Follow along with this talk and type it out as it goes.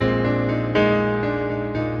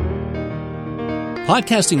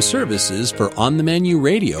Podcasting services for On the Menu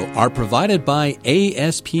Radio are provided by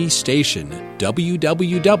ASP Station,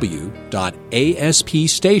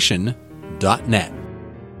 www.aspstation.net.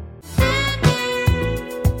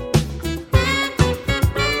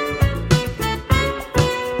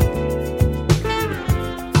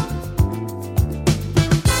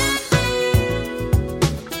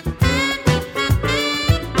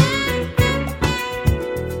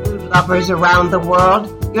 Food lovers around the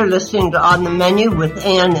world, you're listening to On the Menu with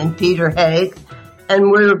Ann and Peter Haig, and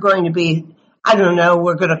we're going to be,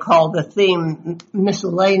 we're going to call the theme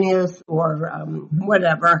miscellaneous or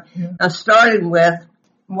whatever. Now, starting with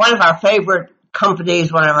one of our favorite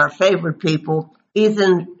companies, one of our favorite people,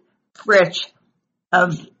 Ethan Fritsch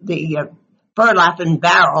of the Burlap and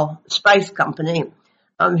Barrel Spice Company.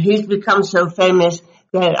 He's become so famous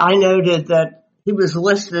that I noted that he was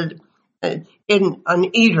listed in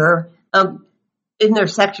an Eater in their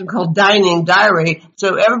section called Dining Diary.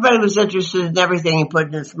 So everybody was interested in everything he put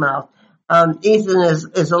in his mouth. Ethan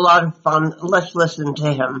is a lot of fun. Let's listen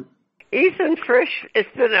to him. Ethan Fritsch,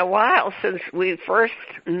 it's been a while since we first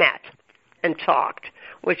met and talked,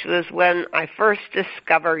 which was when I first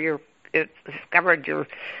discovered your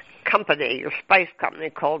company, your spice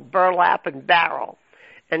company called Burlap and Barrel.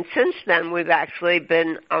 And since then, we've actually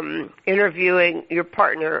been interviewing your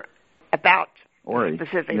partner about Ori.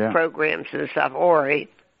 Specific programs and stuff, Ori.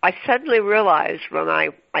 I suddenly realized when I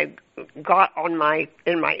got in my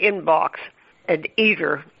inbox an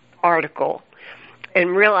Eater article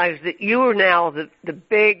and realized that you are now the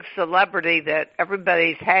big celebrity that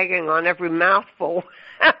everybody's hanging on every mouthful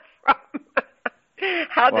from.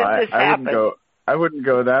 How did this happen? I wouldn't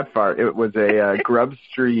go that far. It was a Grub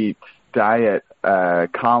Street diet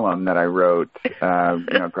column that I wrote,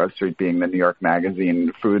 Grub Street being the New York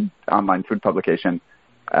Magazine online food publication,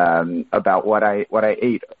 about what I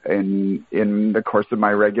ate in the course of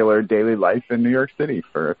my regular daily life in New York City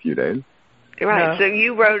for a few days. Right. So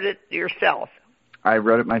you wrote it yourself. I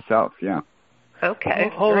wrote it myself. Yeah. Okay.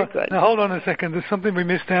 Hold good. Now hold on a second. There's something we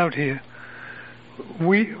missed out here.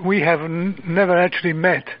 We have never actually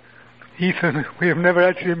met Ethan. We have never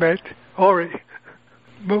actually met Ori.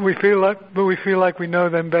 But we feel like we know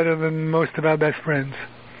them better than most of our best friends.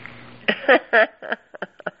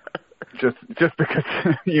 Just because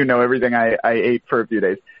you know everything I ate for a few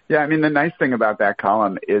days. Yeah, I mean the nice thing about that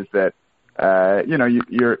column is that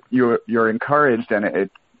you're encouraged,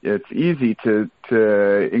 and it's easy to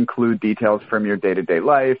include details from your day-to-day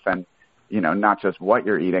life, and not just what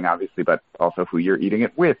you're eating, obviously, but also who you're eating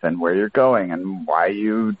it with, and where you're going, and why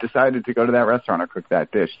you decided to go to that restaurant or cook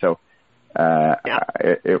that dish. So.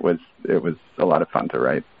 It was a lot of fun to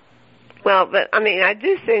write. Well, but I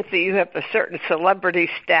do think that you have a certain celebrity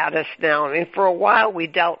status now. For a while we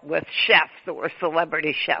dealt with chefs that were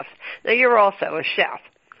celebrity chefs. Now you're also a chef,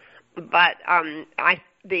 but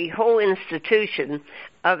the whole institution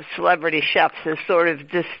of celebrity chefs is sort of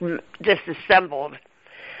disassembled,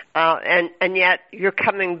 and yet you're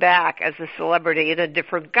coming back as a celebrity in a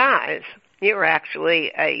different guise. You're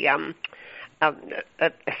actually a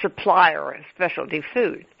supplier of specialty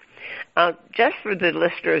food. Just for the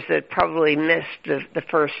listeners that probably missed the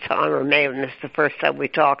first time or may have missed the first time we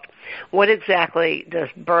talked, what exactly does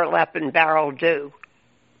Burlap and Barrel do?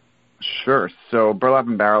 Sure. So Burlap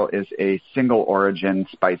and Barrel is a single origin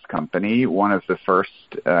spice company, one of the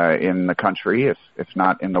first in the country, if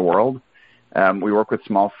not in the world. We work with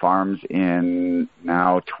small farms in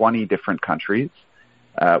now 20 different countries.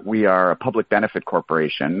 We are a public benefit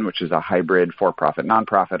corporation, which is a hybrid for-profit,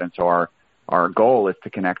 nonprofit, and so our goal is to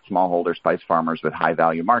connect smallholder spice farmers with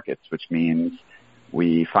high-value markets, which means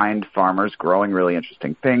we find farmers growing really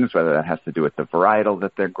interesting things, whether that has to do with the varietal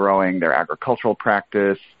that they're growing, their agricultural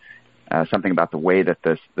practice, something about the way that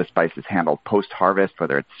the spice is handled post-harvest,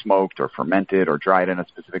 whether it's smoked or fermented or dried in a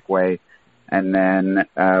specific way. And then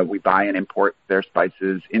we buy and import their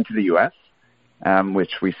spices into the U.S.,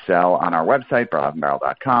 which we sell on our website,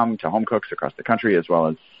 burlapandbarrel.com, to home cooks across the country, as well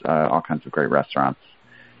as all kinds of great restaurants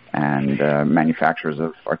and manufacturers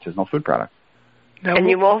of artisanal food products. And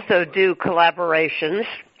you also do collaborations,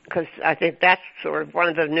 because I think that's sort of one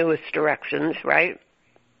of the newest directions, right?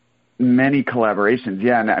 Many collaborations,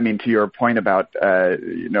 yeah. And to your point about a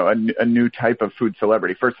new type of food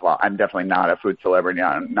celebrity. First of all, I'm definitely not a food celebrity.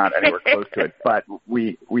 I'm not anywhere close to it. But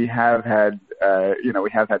we have had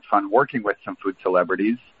fun working with some food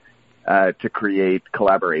celebrities to create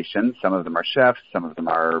collaborations. Some of them are chefs, some of them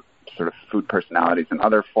are sort of food personalities in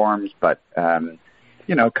other forms. But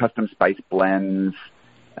custom spice blends.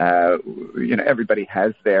 Everybody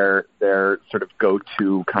has their sort of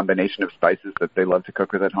go-to combination of spices that they love to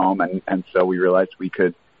cook with at home, and so we realized we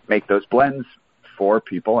could make those blends for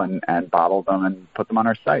people and bottle them and put them on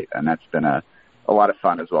our site. And that's been a lot of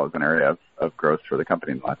fun as well as an area of growth for the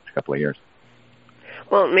company in the last couple of years.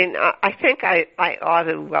 Well, I mean, I think I ought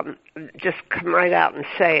to just come right out and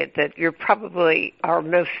say it, that you're probably our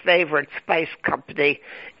most favorite spice company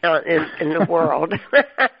in the world.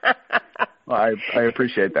 Well, I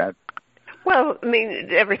appreciate that. Well, I mean,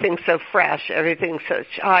 everything's so fresh, everything's such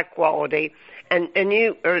high quality, and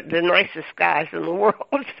you are the nicest guys in the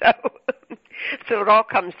world, so it all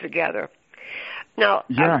comes together. Now,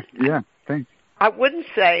 yeah, thanks. I wouldn't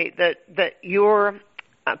say that your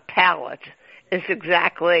palate is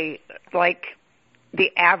exactly like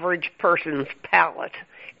the average person's palate.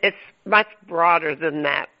 It's much broader than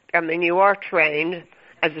that. I mean, you are trained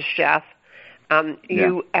as a chef.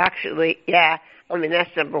 You actually, I mean,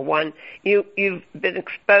 that's number one. You've been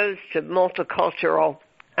exposed to multicultural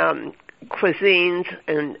cuisines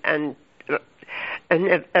and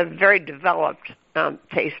a very developed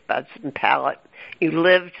taste buds and palate. You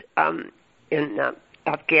lived in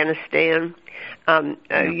Afghanistan.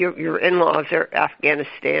 Your in-laws are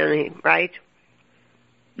Afghanistani, right?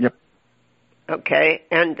 Yep. Okay.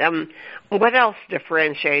 And what else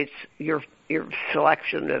differentiates your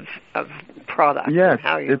selection of products? Yes, and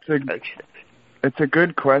how you approach it? It's a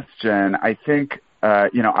good question. I think,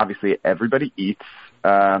 obviously everybody eats,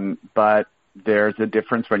 but there's a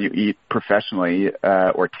difference when you eat professionally,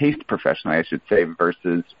 or taste professionally, I should say,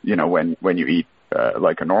 versus, when you eat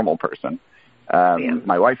like a normal person.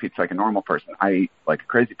 My wife eats like a normal person. I eat like a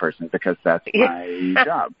crazy person because that's my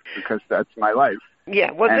job, because that's my life.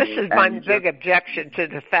 Yeah, well, this is my big objection to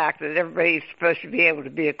the fact that everybody's supposed to be able to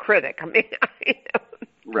be a critic. I mean,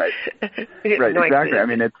 Right, exactly. I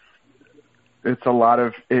mean, it's a lot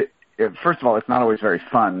of it. First of all, it's not always very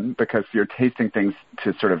fun because you're tasting things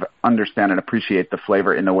to sort of understand and appreciate the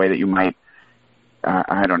flavor in a way that you might,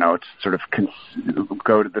 I don't know, to sort of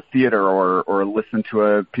go to the theater or listen to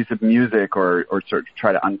a piece of music or sort of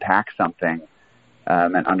try to unpack something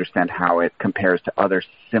and understand how it compares to other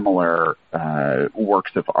similar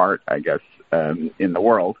works of art, I guess, in the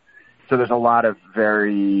world. So there's a lot of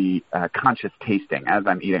very conscious tasting. As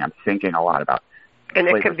I'm eating, I'm thinking a lot about. And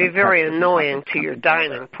it can be very annoying to your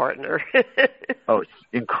dining partner. Oh, it's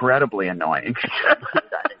incredibly annoying to my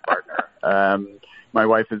dining partner. My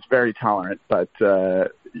wife is very tolerant, but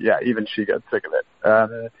even she gets sick of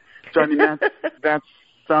it. So I mean, that's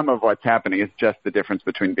some of what's happening. Is just the difference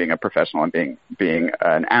between being a professional and being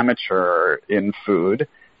an amateur in food.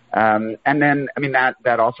 And then, I mean,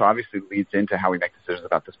 that also obviously leads into how we make decisions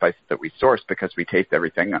about the spices that we source, because we taste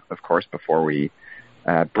everything, of course, before we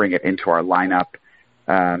bring it into our lineup.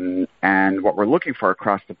 And what we're looking for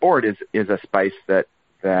across the board is a spice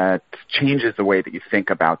that changes the way that you think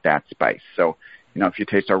about that spice. So, if you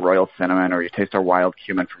taste our royal cinnamon or you taste our wild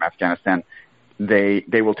cumin from Afghanistan,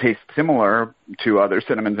 they will taste similar to other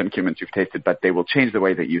cinnamons and cumins you've tasted, but they will change the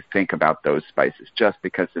way that you think about those spices just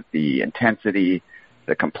because of the intensity,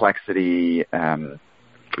 the complexity, and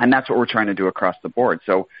that's what we're trying to do across the board.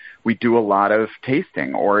 So we do a lot of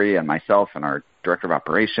tasting, Ori and myself and our director of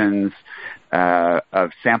operations,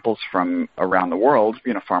 of samples from around the world,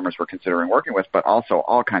 farmers we're considering working with, but also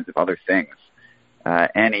all kinds of other things.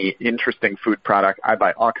 Any interesting food product, I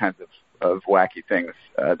buy all kinds of wacky things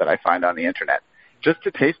that I find on the internet just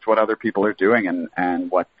to taste what other people are doing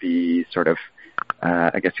and what the sort of,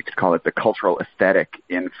 I guess you could call it the cultural aesthetic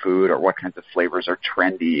in food, or what kinds of flavors are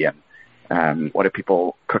trendy, and what are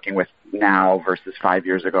people cooking with now versus 5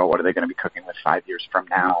 years ago? What are they going to be cooking with 5 years from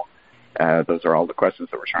now? Those are all the questions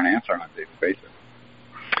that we're trying to answer on a daily basis.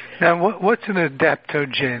 Now, what's an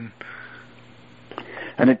adaptogen?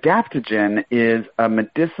 An adaptogen is a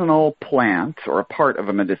medicinal plant, or a part of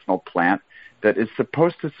a medicinal plant, that is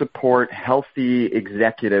supposed to support healthy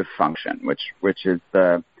executive function, which is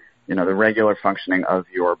the regular functioning of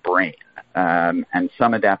your brain. And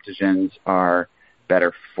some adaptogens are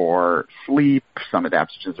better for sleep. Some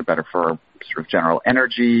adaptogens are better for sort of general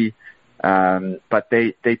energy. But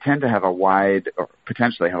they tend to have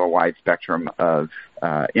potentially have a wide spectrum of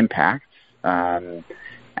impacts. And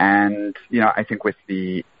I think with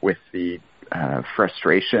the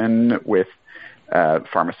frustration with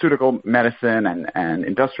pharmaceutical medicine and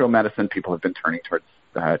industrial medicine, people have been turning towards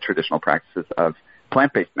traditional practices of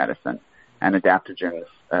plant-based medicine, and adaptogens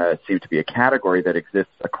seem to be a category that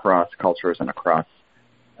exists across cultures and across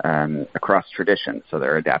traditions. So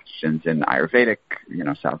there are adaptogens in Ayurvedic,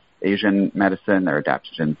 South Asian medicine. There are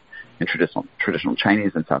adaptogens in traditional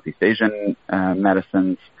Chinese and Southeast Asian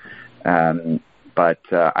medicines. But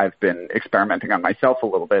I've been experimenting on myself a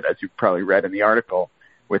little bit, as you've probably read in the article,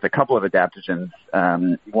 with a couple of adaptogens,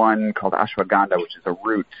 one called ashwagandha, which is a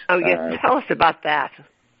root. Oh, yes. Tell us about that.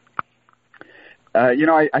 I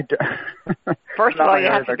First of all, you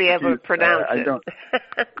have to be able to pronounce it.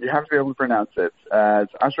 You have to be able to pronounce it.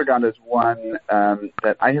 Ashwagandha is one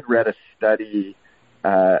that I had read a study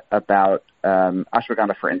about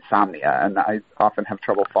ashwagandha for insomnia, and I often have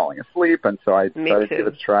trouble falling asleep, and so I decided to give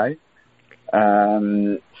it a try.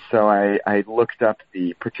 So I looked up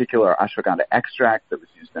the particular ashwagandha extract that was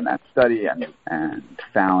used in that study and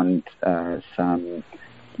found some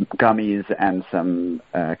gummies and some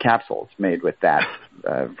capsules made with that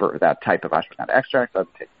type of ashwagandha extract.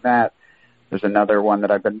 I've taken that. There's another one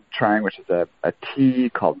that I've been trying, which is a tea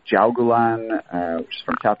called Jaugulan, which is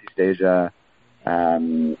from Southeast Asia,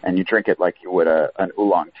 and you drink it like you would an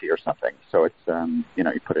oolong tea or something. So it's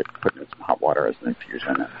you put it in some hot water as an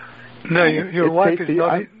infusion. No, your wife is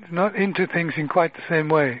not into things in quite the same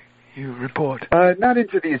way, you report. Not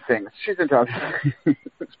into these things. She's into other things,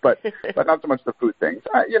 but not so much the food things.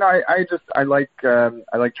 I like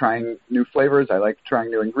trying new flavors. I like trying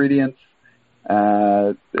new ingredients.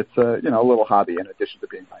 It's a little hobby in addition to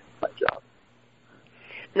being my job.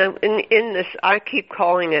 Now, in this, I keep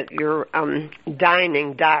calling it your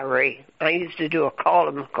dining diary. I used to do a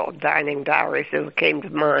column called Dining Diary, so it came to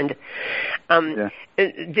mind.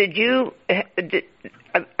 Did you?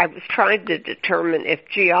 I was trying to determine if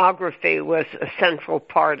geography was a central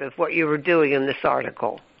part of what you were doing in this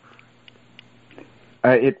article.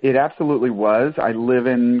 It absolutely was. I live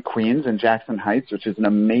in Queens, in Jackson Heights, which is an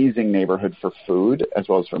amazing neighborhood for food as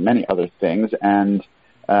well as for many other things. And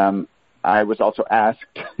I was also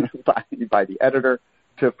asked by the editor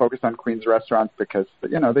to focus on Queens restaurants because,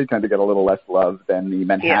 they tend to get a little less love than the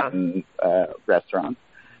Manhattan restaurants.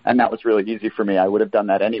 And that was really easy for me. I would have done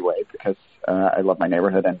that anyway because I love my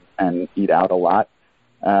neighborhood and eat out a lot.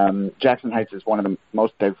 Jackson Heights is one of the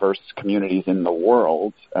most diverse communities in the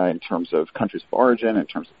world in terms of countries of origin, in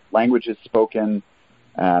terms of languages spoken,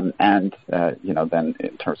 and then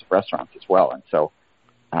in terms of restaurants as well. And so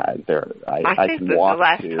I think can that walk the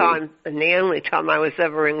last time and the only time I was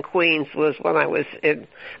ever in Queens was when I was in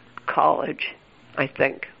college, I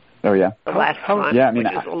think. Oh, yeah? The last time, which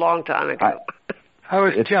is a long time ago. I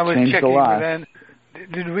was checking a lot. then.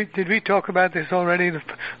 Did we talk about this already? The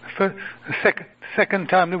second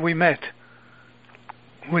time that we met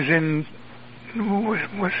was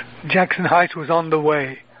Jackson Heights was on the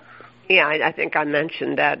way. Yeah, I think I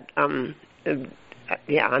mentioned that.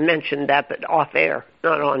 I mentioned that, but off air,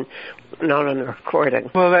 not on the recording.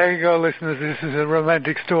 Well, there you go, listeners. This is a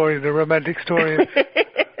romantic story. The romantic story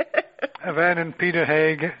of Anne and Peter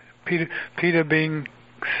Haig. Peter being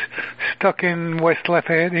stuck in West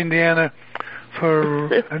Lafayette, Indiana, for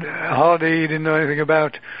a holiday he didn't know anything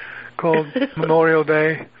about, called Memorial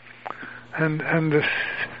Day, and the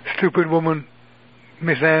stupid woman,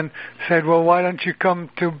 Miss Anne, said, "Well, why don't you come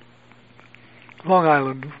to Long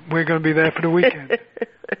Island? We're going to be there for the weekend."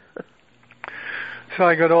 So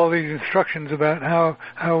I got all these instructions about how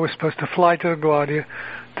I was supposed to fly to LaGuardia,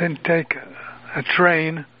 then take a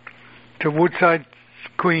train to Woodside,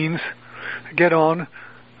 Queens, get on,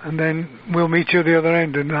 and then we'll meet you at the other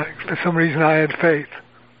end. And for some reason I had faith.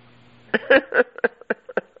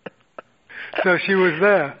 So she was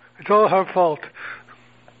there. It's all her fault.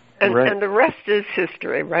 And the rest is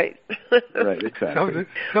history, right? Right, exactly.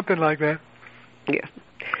 Something like that. Yeah.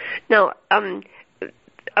 Now,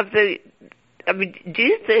 do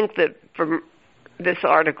you think that from this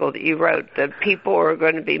article that you wrote that people are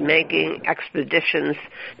going to be making expeditions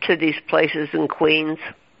to these places in Queens?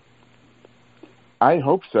 I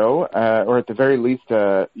hope so, or at the very least,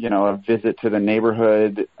 a visit to the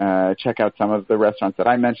neighborhood, check out some of the restaurants that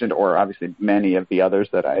I mentioned, or obviously many of the others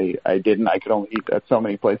that I didn't. I could only eat at so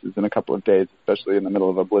many places in a couple of days, especially in the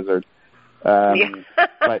middle of a blizzard.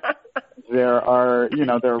 But there are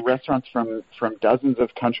restaurants from dozens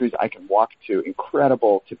of countries I can walk to.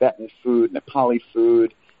 Incredible Tibetan food, Nepali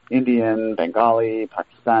food, Indian, Bengali,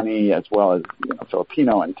 Pakistani, as well as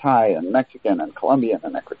Filipino and Thai and Mexican and Colombian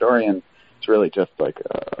and Ecuadorian. It's really just like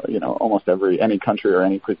almost any country or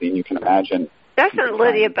any cuisine you can imagine. Doesn't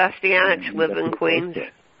Lydia Bastianich live in Queens?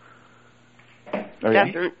 Oh, yeah?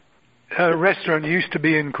 Doesn't her restaurant used to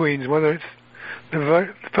be in Queens? Whether it's the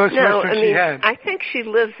first restaurant she had. I think she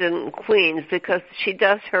lives in Queens because she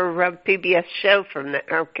does her PBS show from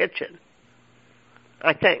her kitchen.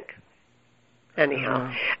 I think.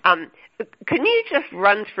 Anyhow. Can you just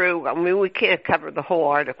run through, we can't cover the whole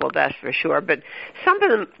article, that's for sure, but some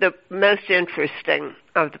of the most interesting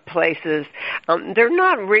of the places, they're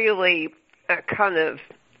not really kind of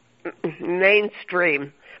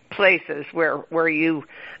mainstream places where you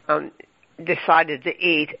decided to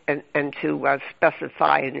eat and to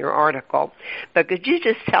specify in your article. But could you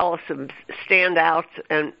just tell us some standouts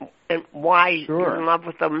and why you're in love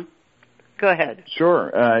with them? Go ahead.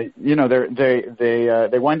 Sure. They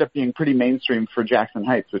wind up being pretty mainstream for Jackson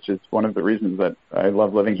Heights, which is one of the reasons that I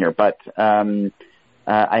love living here. But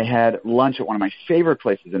I had lunch at one of my favorite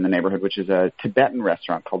places in the neighborhood, which is a Tibetan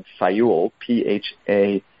restaurant called Phayul,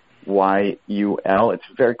 Phayul. It's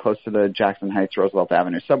very close to the Jackson Heights Roosevelt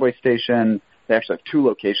Avenue subway station. They actually have two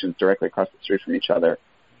locations directly across the street from each other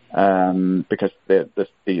because the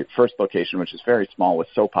first location, which is very small, was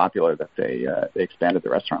so popular that they expanded the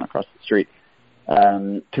restaurant across the street.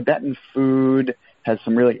 Tibetan food has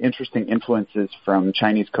some really interesting influences from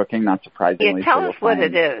Chinese cooking, not surprisingly. Yeah, tell us what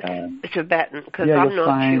it is, Tibetan, because I'm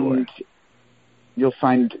not sure. You'll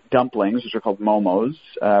find dumplings, which are called momos,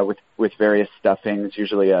 with various stuffings,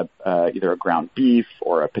 usually either a ground beef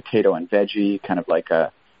or a potato and veggie, kind of like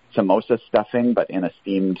a samosa stuffing, but in a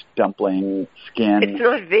steamed dumpling skin. It's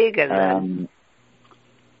not vegan.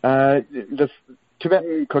 The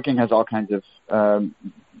Tibetan cooking has all kinds of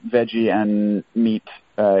veggie and meat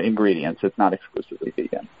ingredients. It's not exclusively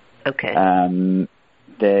vegan. Okay.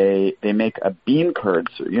 They make a bean curd,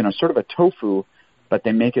 sort of a tofu, but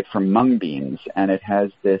they make it from mung beans, and it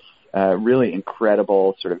has this really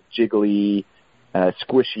incredible sort of jiggly,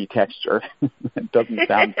 squishy texture. It doesn't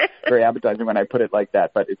sound very appetizing when I put it like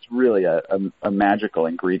that, but it's really a magical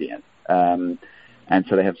ingredient. And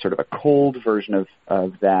so they have sort of a cold version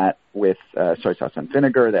of that with soy sauce and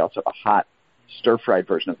vinegar. They also have a hot stir-fried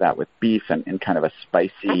version of that with beef and kind of a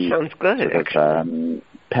spicy that sounds good, sort of,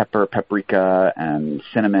 pepper, paprika, and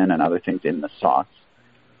cinnamon and other things in the sauce.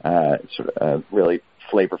 Sort of a really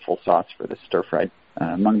flavorful sauce for the stir-fried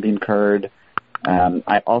mung bean curd.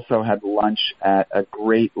 I also had lunch at a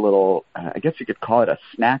great little, I guess you could call it a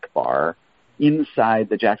snack bar inside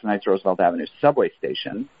the Jackson Heights Roosevelt Avenue subway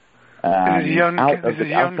station. Outside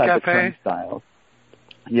the turnstiles.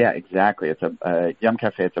 Yeah, exactly. It's a Yum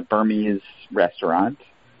Cafe. It's a Burmese restaurant.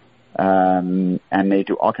 And they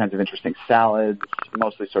do all kinds of interesting salads,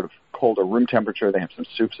 mostly sort of cold or room temperature. They have some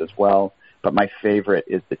soups as well. But my favorite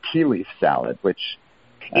is the tea leaf salad, which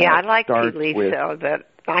I like tea leaf salad. But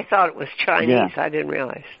I thought it was Chinese. Yeah. I didn't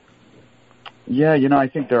realize. Yeah, I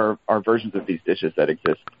think there are versions of these dishes that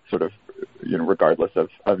exist sort of, regardless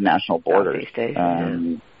of national borders.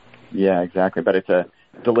 Yeah, exactly. But it's a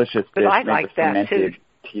delicious dish made with fermented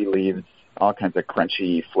tea leaves, all kinds of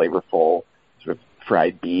crunchy, flavorful sort of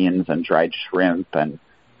fried beans and dried shrimp and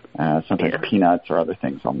sometimes peanuts or other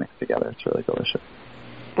things all mixed together. It's really delicious.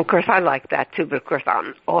 Of course, I like that too, but of course,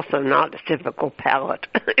 I'm also not a typical palate.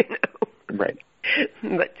 Right.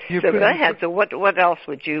 But so go ahead. So what else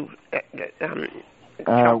would you?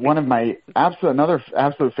 One of my another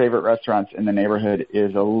absolute favorite restaurants in the neighborhood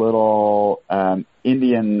is a little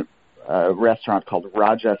Indian restaurant called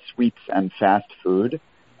Raja Sweets and Fast Food.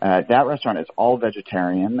 That restaurant is all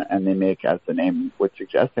vegetarian, and they make, as the name would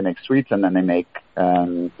suggest, they make sweets, and then they make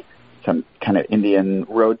some kind of Indian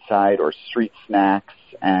roadside or street snacks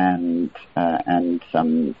and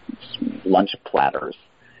some lunch platters.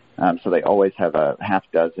 So they always have a half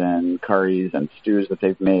dozen curries and stews that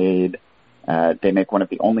they've made. They make one of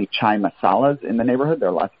the only chai masalas in the neighborhood. There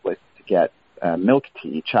are lots of places to get milk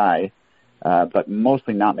tea, chai, but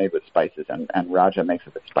mostly not made with spices. And Raja makes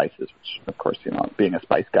it with spices, which, of course, being a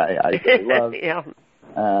spice guy, I really love. Yeah.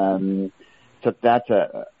 So that's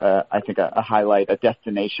I think a highlight, a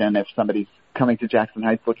destination. If somebody's coming to Jackson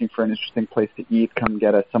Heights looking for an interesting place to eat, come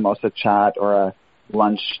get a samosa chaat or a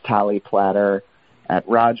lunch thali platter at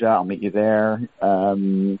Raja. I'll meet you there.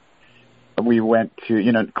 We went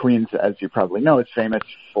to, Queens, as you probably know, is famous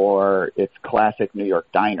for its classic New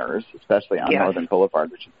York diners, especially on Northern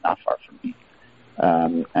Boulevard, which is not far from me.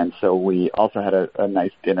 And so we also had a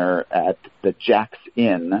nice dinner at the Jack's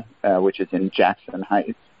Inn, which is in Jackson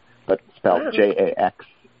Heights, but spelled Jax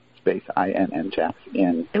space INN, Jack's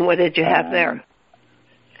Inn. And what did you have there?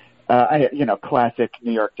 Classic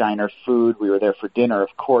New York diner food. We were there for dinner,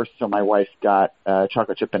 of course, so my wife got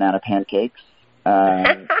chocolate chip banana pancakes,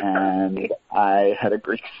 and I had a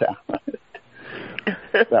Greek salad.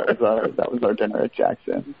 That was our dinner at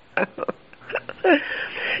Jackson.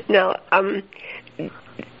 Now,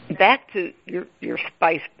 back to your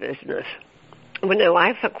spice business. Well, no,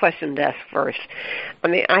 I have a question to ask first. I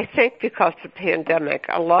mean, I think because of the pandemic,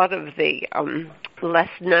 a lot of the less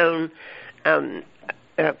known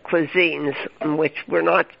cuisines, which we're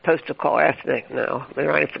not supposed to call ethnic now.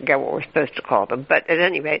 I forget what we're supposed to call them. But at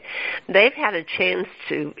any rate, they've had a chance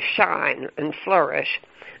to shine and flourish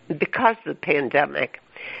because of the pandemic.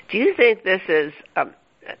 Do you think this is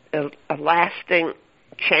a lasting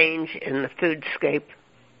change in the foodscape?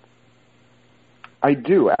 I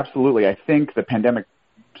do, absolutely. I think the pandemic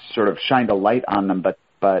sort of shined a light on them,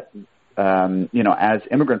 but as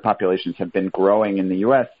immigrant populations have been growing in the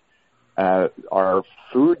U.S., our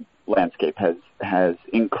food landscape has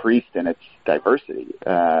increased in its diversity,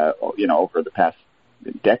 over the past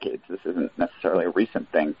decades. This isn't necessarily a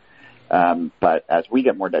recent thing, but as we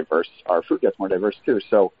get more diverse, our food gets more diverse too.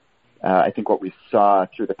 So I think what we saw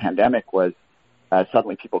through the pandemic was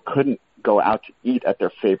suddenly people couldn't go out to eat at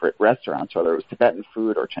their favorite restaurants, whether it was Tibetan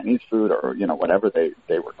food or Chinese food or whatever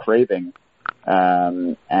they were craving,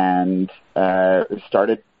 and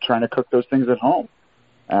started trying to cook those things at home,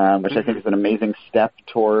 which I think is an amazing step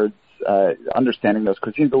towards understanding those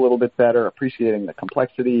cuisines a little bit better, appreciating the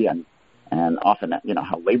complexity and often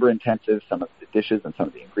how labor intensive some of the dishes and some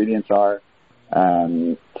of the ingredients are.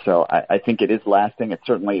 So I think it is lasting. It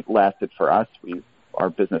certainly lasted for us. Our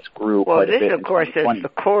business grew quite a bit. Well, this, of course, is the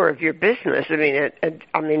core of your business. I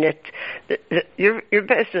mean, your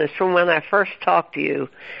business, from when I first talked to you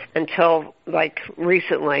until like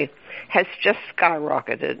recently, has just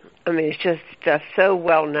skyrocketed. I mean, it's just so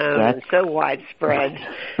well known and so widespread,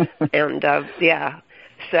 and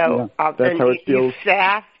So that's how it feels.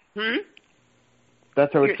 Staff.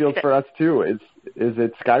 That's how it feels for us too. Is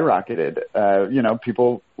it skyrocketed?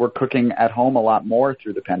 People were cooking at home a lot more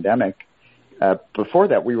through the pandemic. Before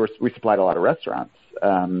that, we supplied a lot of restaurants,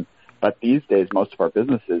 but these days most of our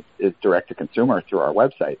business is direct to consumer through our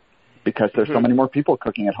website, because there's so many more people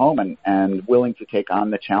cooking at home and willing to take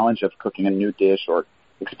on the challenge of cooking a new dish or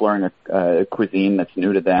exploring a cuisine that's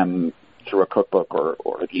new to them through a cookbook or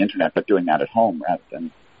the internet, but doing that at home rather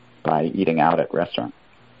than by eating out at restaurants.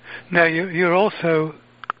 Now you're also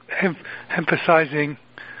emphasizing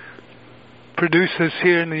producers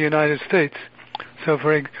here in the United States. So,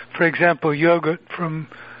 for example, yogurt from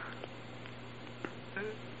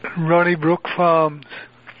Ronnie Brook Farms,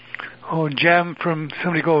 or jam from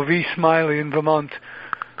somebody called V. Smiley in Vermont,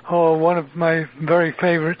 or one of my very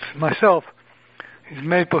favorites myself is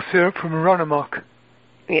maple syrup from Ronomock.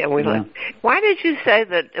 Yeah, like. Why did you say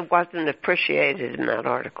that it wasn't appreciated in that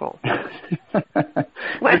article?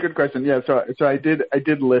 That's a good question. Yeah, so I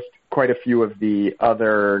did list quite a few of the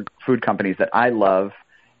other food companies that I love,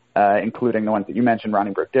 including the ones that you mentioned,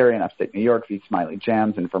 Ronnie Brook Dairy in upstate New York, V. Smiley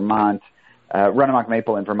Jams in Vermont, Ronomock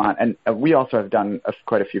Maple in Vermont. And we also have done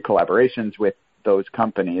quite a few collaborations with those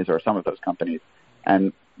companies, or some of those companies.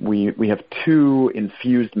 And we have 2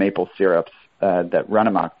 infused maple syrups that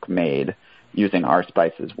Ronomock made using our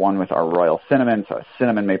spices. One with our royal cinnamon, so a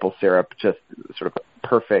cinnamon maple syrup, just sort of a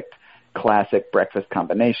perfect classic breakfast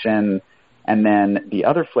combination. And then the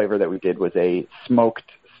other flavor that we did was a smoked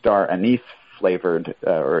star anise flavored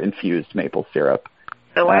or infused maple syrup.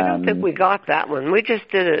 Oh, I don't think we got that one. We just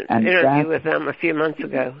did an interview with them a few months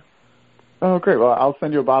ago. Oh, great. Well, I'll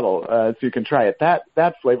send you a bottle so you can try it.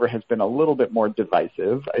 That flavor has been a little bit more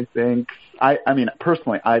divisive, I think. I mean,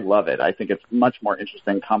 personally, I love it. I think it's much more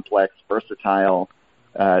interesting, complex, versatile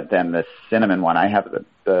than the cinnamon one. I have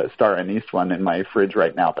the star anise one in my fridge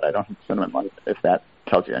right now, but I don't have the cinnamon one, if that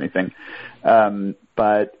tells you anything.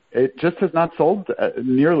 But it just has not sold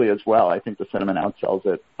nearly as well. I think the cinnamon outsells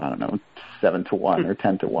it, 7-1 or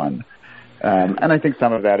 10-1. And I think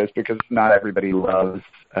some of that is because not everybody loves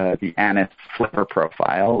the anise flavor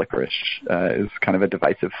profile. Licorice is kind of a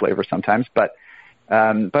divisive flavor sometimes, but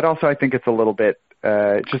also I think it's a little bit,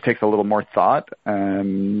 it just takes a little more thought,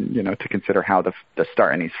 to consider how the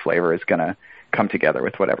star anise flavor is going to come together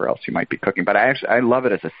with whatever else you might be cooking. But I love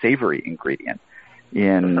it as a savory ingredient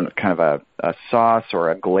in kind of a sauce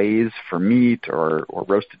or a glaze for meat or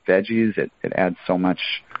roasted veggies. It adds so much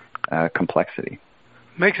complexity.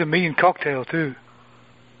 Makes a mean cocktail too.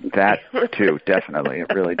 That too, definitely,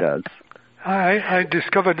 it really does. I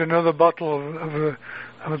discovered another bottle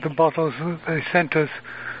of the bottles that they sent us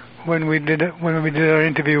when we did our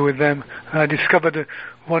interview with them. I discovered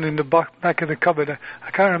one in the back of the cupboard.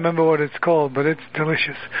 I can't remember what it's called, but it's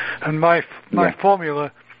delicious. And my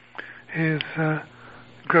formula is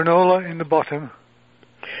granola in the bottom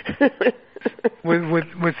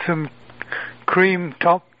with some cream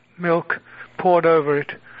top milk poured over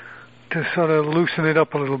it to sort of loosen it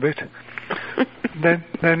up a little bit.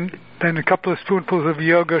 then a couple of spoonfuls of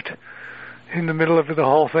yogurt in the middle of the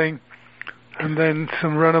whole thing, and then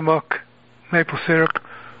some Ronomock maple syrup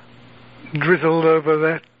drizzled over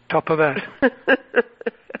that top of that.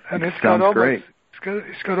 And it's got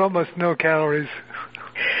almost no calories.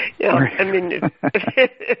 Yeah, I mean,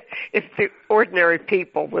 if the ordinary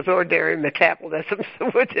people with ordinary metabolisms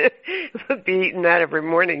would be eating that every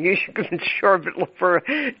morning, you should sure look for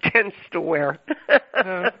tents to wear.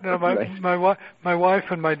 No, my wife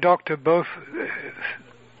and my doctor both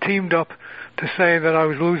teamed up to say that I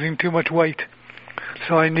was losing too much weight,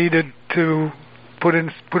 so I needed to put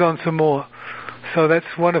on some more. So that's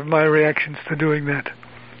one of my reactions to doing that.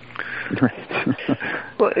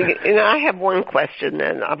 Well, I have one question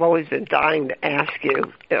that I've always been dying to ask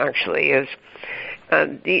you, actually, is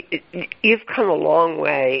you've come a long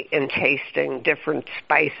way in tasting different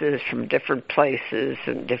spices from different places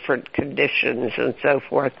and different conditions and so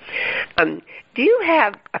forth. Do you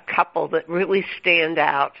have a couple that really stand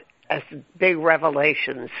out as big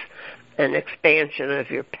revelations and expansion of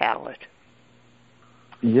your palate?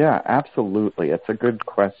 Yeah, absolutely. It's a good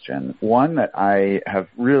question. One that I have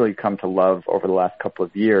really come to love over the last couple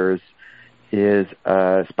of years is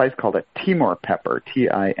a spice called a Timur pepper,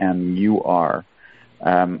 Timur.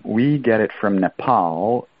 We get it from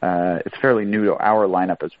Nepal. It's fairly new to our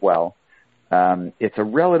lineup as well. It's a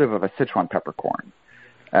relative of a Sichuan peppercorn.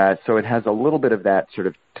 So it has a little bit of that sort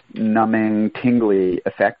of numbing, tingly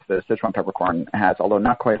effect that a Sichuan peppercorn has, although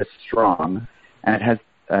not quite as strong. And it has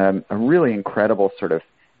a really incredible sort of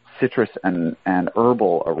citrus and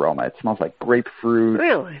herbal aroma. It smells like grapefruit.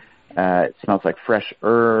 Really? It smells like fresh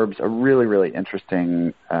herbs, a really, really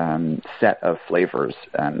interesting set of flavors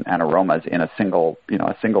and aromas in a single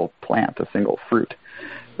plant, a single fruit.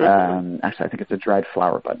 Actually, I think it's a dried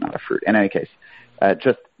flower bud, not a fruit. In any case,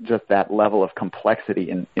 just that level of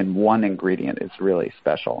complexity in one ingredient is really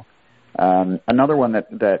special. Another one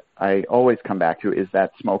that I always come back to is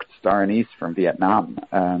that smoked star anise from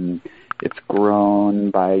Vietnam. It's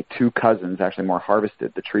grown by two cousins, actually more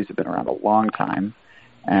harvested. The trees have been around a long time.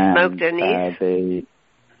 And, smoked anise?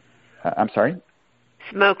 I'm sorry?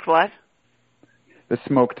 Smoked what? The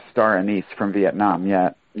smoked star anise from Vietnam.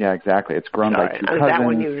 Yeah, exactly. It's grown by two cousins. That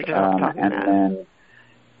one you were talking about. Then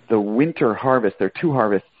the winter harvest, there are two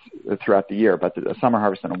harvests throughout the year, but a summer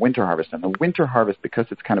harvest and a winter harvest. And the winter harvest, because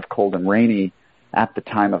it's kind of cold and rainy at the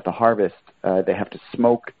time of the harvest, they have to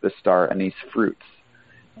smoke the star anise fruits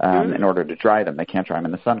in order to dry them. They can't dry them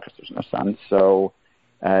in the sun because there's no sun. So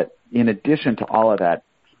in addition to all of that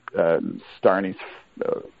star anise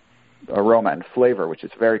aroma and flavor, which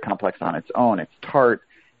is very complex on its own, it's tart,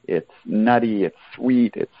 it's nutty, it's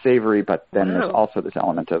sweet, it's savory, but then there's also this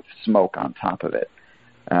element of smoke on top of it.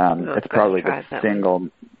 It's probably the single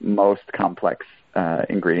most complex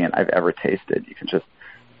ingredient I've ever tasted. You can just,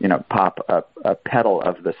 pop a petal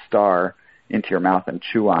of the star into your mouth and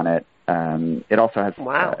chew on it. It also has,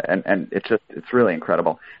 and it's really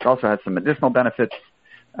incredible. It also has some medicinal benefits.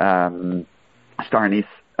 Star anise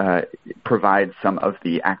provides some of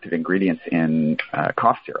the active ingredients in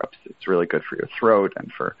cough syrups. It's really good for your throat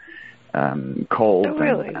and for colds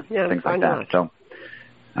and things like that. So.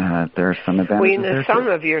 There are some advantages. Some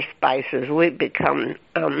of your spices we've become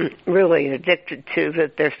really addicted to,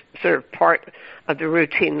 that they're sort of part of the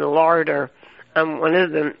routine larder. One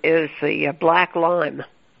of them is the black lime.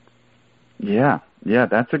 Yeah,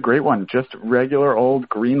 that's a great one. Just regular old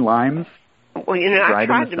green limes. Well, I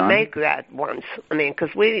tried to make that once. I mean,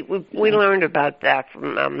 because we learned about that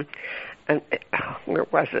from where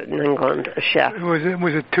was it in England? A chef. It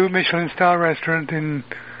was a 2 Michelin star restaurant in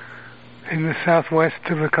the southwest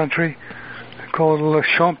of the country called Le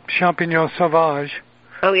Champignon Sauvage.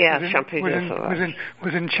 Oh, yeah, Champignon Sauvage.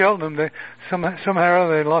 Was in Cheltenham. Somehow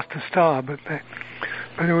they lost a star, but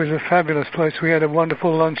it was a fabulous place. We had a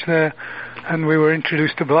wonderful lunch there, and we were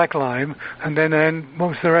introduced to black lime. And then what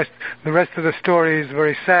was the rest? The rest of the story is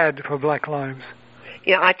very sad for black limes.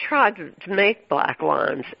 Yeah, I tried to make black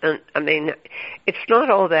limes, and, I mean, it's not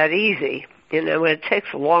all that easy. It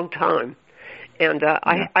takes a long time. And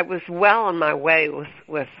I was well on my way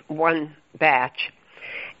with one batch,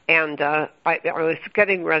 and I was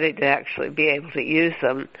getting ready to actually be able to use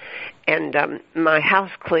them, and my house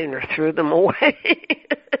cleaner threw them away.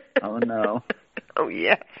 Oh, no. Oh,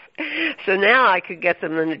 yes. So now I could get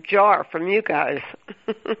them in a jar from you guys.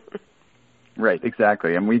 Right,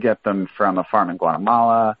 exactly. And we get them from a farm in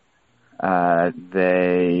Guatemala.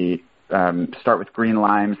 They start with green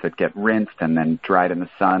limes that get rinsed and then dried in the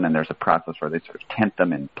sun, and there's a process where they sort of tent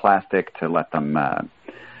them in plastic to let them,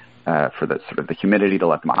 for the sort of the humidity to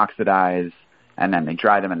let them oxidize, and then they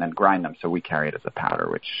dry them and then grind them. So we carry it as a powder,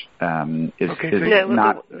 which is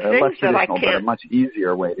not less traditional, but a much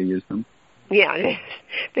easier way to use them. Yeah,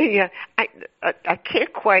 I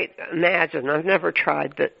can't quite imagine. I've never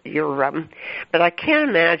tried but I can't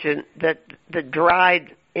imagine that the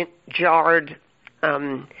dried, jarred,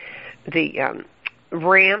 the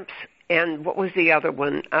ramps, and what was the other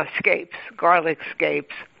one? Scapes, garlic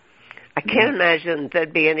scapes. I can't imagine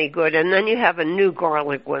that'd be any good. And then you have a new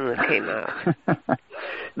garlic one that came out.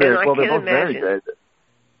 They're both very good.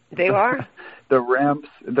 They are? The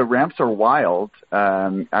ramps are wild.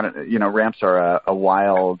 Ramps are a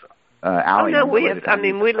wild alley. Oh no, we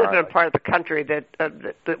live in a part of the country that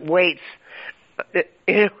waits,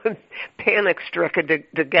 panic-stricken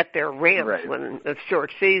to get their ramps when it's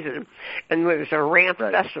short season. And there's a ramp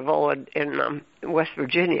festival in West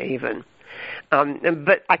Virginia even.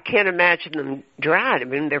 But I can't imagine them dried. I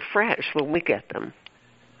mean, they're fresh when we get them.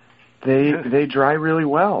 They dry really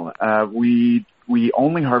well. We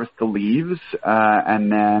only harvest the leaves,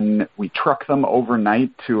 and then we truck them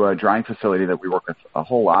overnight to a drying facility that we work with a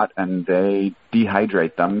whole lot, and they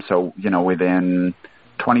dehydrate them. So, within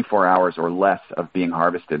 24 hours or less of being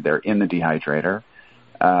harvested, they're in the dehydrator.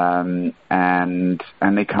 And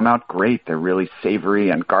they come out great. They're really savory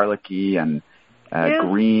and garlicky and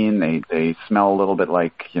green. They smell a little bit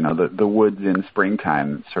like, the woods in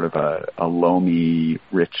springtime, sort of a loamy,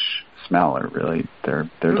 rich smell. They're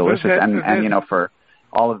delicious. And for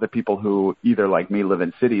all of the people who either like me live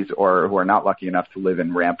in cities or who are not lucky enough to live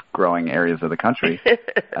in ramp growing areas of the country,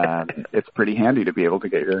 it's pretty handy to be able to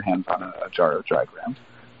get your hands on a jar of dried ramps.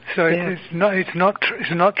 So it's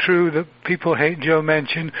not true that people hate Joe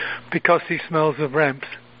Manchin because he smells of ramps.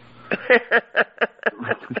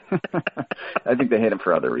 I think they hate him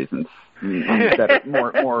for other reasons that are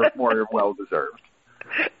more well deserved.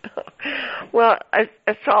 Well, as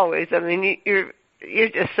always, I mean, you're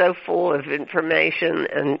just so full of information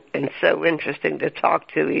and so interesting to talk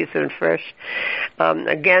to, Ethan Frisch.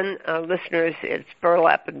 Again, listeners, it's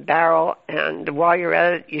Burlap and Barrel, and while you're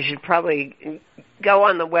at it, you should probably go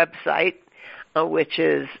on the website, which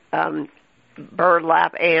is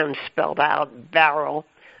burlap and spelled out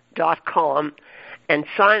barrel.com, and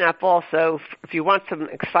sign up also if you want some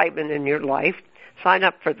excitement in your life. Sign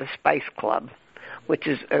up for the Spice Club, which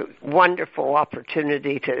is a wonderful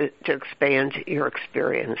opportunity to expand your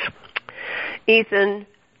experience. Ethan,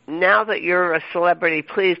 now that you're a celebrity,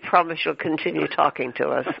 please promise you'll continue talking to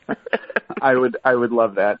us. I would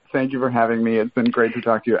love that. Thank you for having me. It's been great to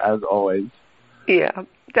talk to you as always. Yeah.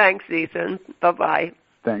 Thanks, Ethan. Bye-bye.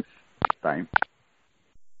 Thanks. Bye.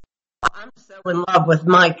 I'm so in love with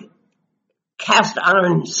my cast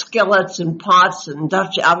iron skillets and pots and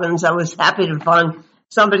Dutch ovens. I was happy to find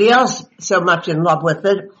somebody else so much in love with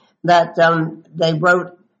it that they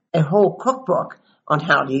wrote a whole cookbook on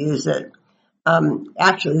how to use it.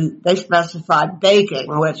 Actually, they specified baking,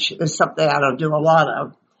 which is something I don't do a lot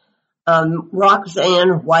of.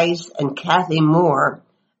 Roxanne Weiss and Kathy Moore,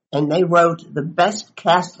 and they wrote the best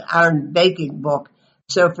cast iron baking book.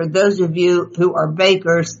 So for those of you who are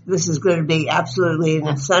bakers, this is going to be absolutely an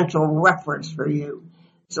essential reference for you.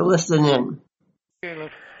 So listen in.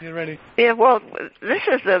 You ready? Yeah, well, this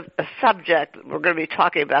is a subject we're going to be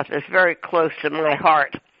talking about that's very close to my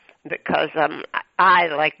heart because I,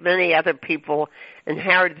 like many other people,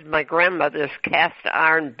 inherited my grandmother's cast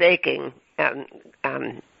iron baking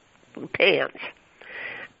pans.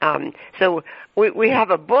 So we have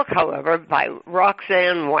a book, however, by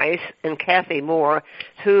Roxanne Weiss and Kathy Moore,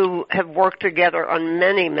 who have worked together on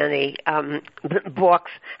many, many books.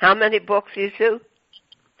 How many books, you two?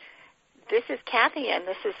 This is Kathy, and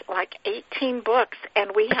this is like 18 books,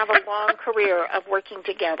 and we have a long career of working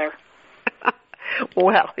together.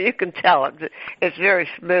 Well, you can tell it's very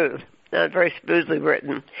smooth, very smoothly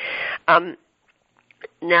written.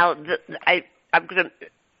 Now, I'm going to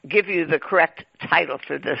give you the correct title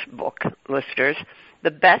for this book, listeners, The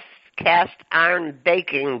Best Cast Iron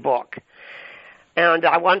Baking Book. And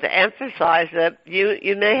I want to emphasize that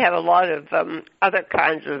you may have a lot of other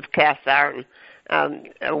kinds of cast iron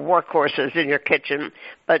workhorses in your kitchen,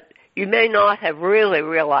 but you may not have really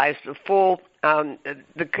realized the full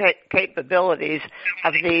capabilities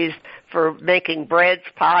of these for making breads,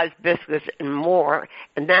 pies, biscuits, and more,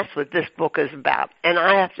 and that's what this book is about. And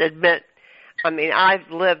I have to admit,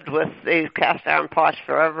 I've lived with these cast iron pots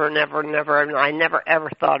forever and ever and ever, and I never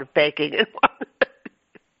ever thought of baking in one.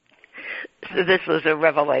 So this was a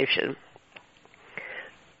revelation.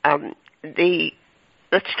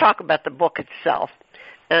 Let's talk about the book itself.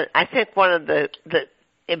 And I think one of the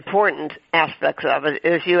important aspects of it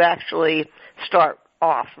is you actually start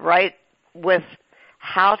off right with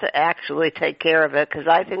how to actually take care of it, because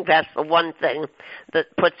I think that's the one thing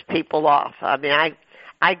that puts people off. I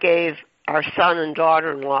gave our son and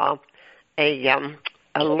daughter-in-law a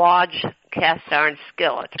large cast iron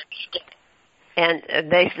skillet, and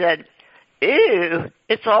they said, "Ew,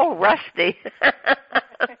 it's all rusty."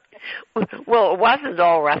 Well, it wasn't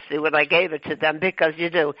all rusty when I gave it to them because,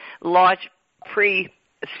 large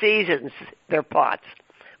pre-seasons their pots.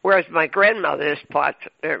 Whereas my grandmother's pots,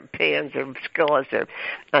 or pans or skillets or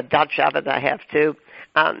a Dutch oven I have too,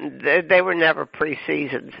 they were never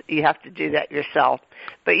pre-seasoned. You have to do that yourself.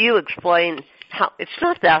 But you explain how it's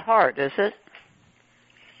not that hard, is it?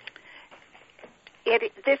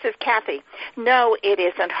 This is Kathy. No, it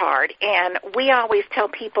isn't hard. And we always tell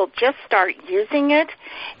people just start using it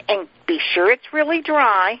and be sure it's really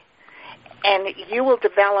dry, and you will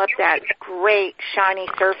develop that great shiny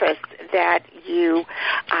surface that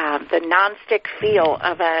the nonstick feel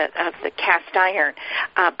of the cast iron.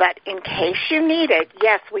 But in case you need it,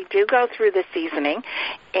 yes, we do go through the seasoning.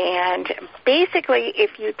 And basically,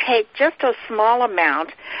 if you take just a small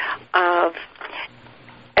amount of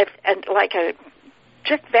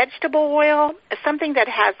just vegetable oil, something that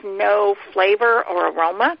has no flavor or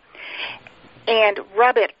aroma, and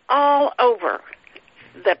rub it all over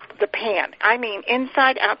the pan. I mean,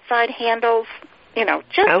 inside, outside, handles,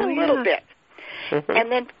 just a little bit. Mm-hmm.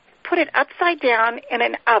 And then put it upside down in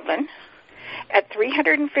an oven at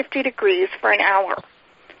 350 degrees for an hour.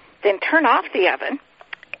 Then turn off the oven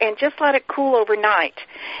and just let it cool overnight,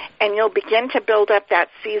 and you'll begin to build up that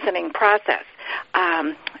seasoning process.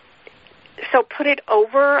 So put it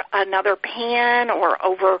over another pan or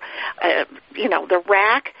over, the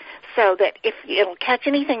rack so that if it'll catch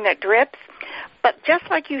anything that drips. But just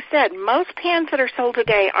like you said, most pans that are sold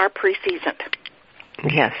today are pre-seasoned.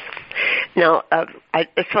 Yes. Now, I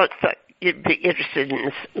thought you'd be interested in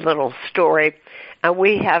this little story.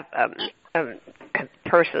 We have a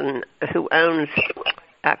person who owns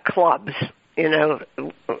clubs,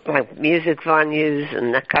 like music venues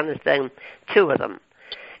and that kind of thing, 2 of them.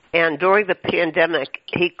 And during the pandemic,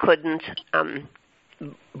 he couldn't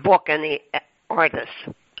book any artists.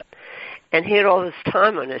 And he had all this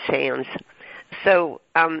time on his hands. So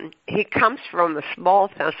he comes from a small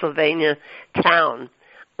Pennsylvania town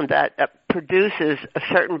that produces a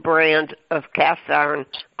certain brand of cast iron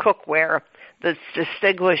cookware that's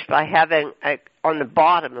distinguished by having, on the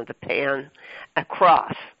bottom of the pan, a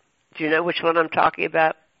cross. Do you know which one I'm talking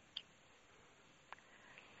about?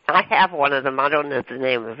 I have one of them. I don't know the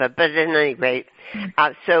name of it, but at any rate,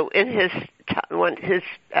 so in his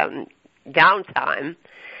downtime,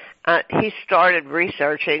 he started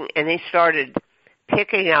researching, and he started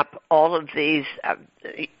picking up all of these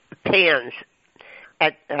pans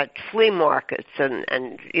at flea markets and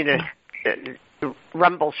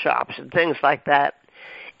rumble shops and things like that,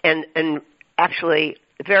 and actually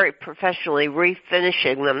very professionally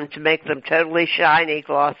refinishing them to make them totally shiny,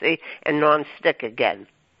 glossy, and non-stick again.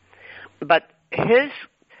 But his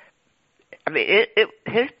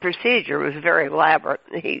procedure was very elaborate.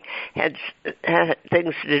 He had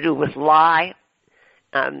things to do with lye,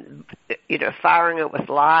 firing it with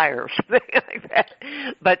lye or something like that.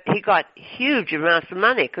 But he got huge amounts of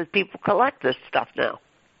money because people collect this stuff now.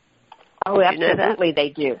 Oh, absolutely,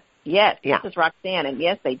 they do. Yes, yeah. This is Roxanne, and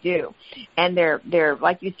yes, they do. And they're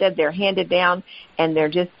like you said, they're handed down, and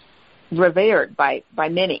they're just revered by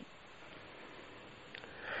many.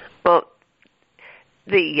 Well,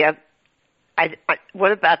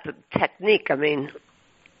 what about the technique? I mean,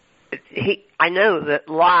 I know that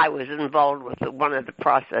lye was involved with one of the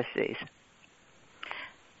processes.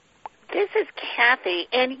 This is Kathy,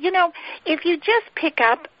 and if you just pick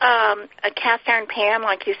up a cast iron pan,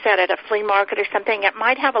 like you said, at a flea market or something, it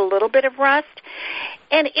might have a little bit of rust.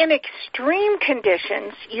 And in extreme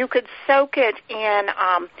conditions, you could soak it in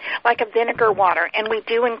like a vinegar water, and we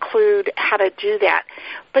do include how to do that.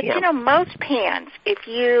 But most pans, if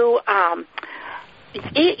you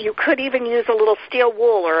could even use a little steel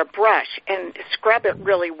wool or a brush and scrub it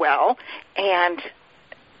really well, and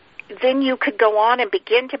then you could go on and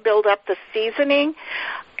begin to build up the seasoning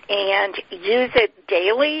and use it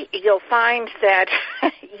daily. You'll find that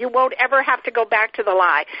you won't ever have to go back to the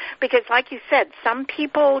lye. Because like you said, some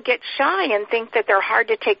people get shy and think that they're hard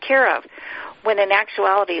to take care of, when in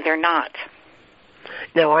actuality they're not.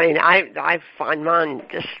 No, I find mine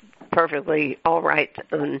just perfectly all right.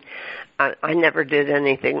 And I never did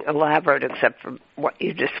anything elaborate except for what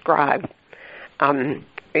you described.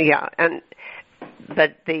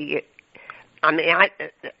 But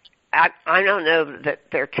I don't know that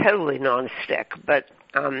they're totally nonstick, but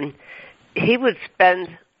he would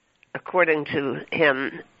spend, according to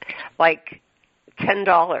him, like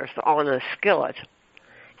 $10 on a skillet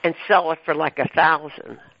and sell it for like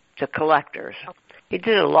 $1,000 to collectors. He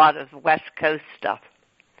did a lot of West Coast stuff.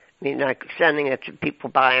 I mean, like sending it to people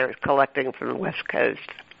buyers collecting from the West Coast.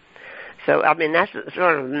 So, I mean, that's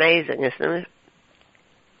sort of amazing, isn't it?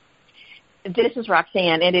 This is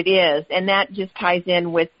Roxanne, and it is, and that just ties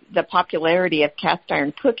in with the popularity of cast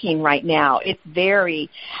iron cooking right now. It's very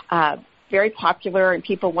popular, and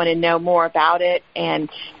people want to know more about it, and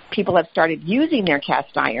people have started using their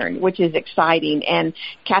cast iron, which is exciting. And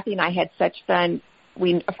Kathy and I had such fun.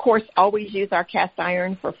 We, of course, always use our cast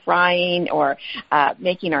iron for frying or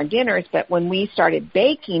making our dinners, but when we started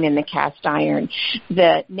baking in the cast iron,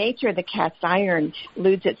 the nature of the cast iron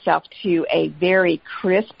lends itself to a very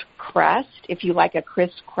crisp crust, if you like a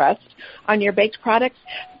crisp crust on your baked products,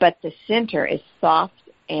 but the center is soft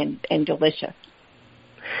and delicious.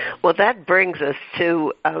 Well, that brings us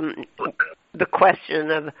to the question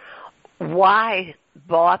of why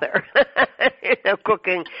bother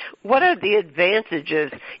cooking. What are the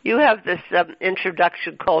advantages? You have this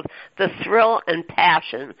introduction called The Thrill and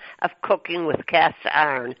Passion of Cooking with Cast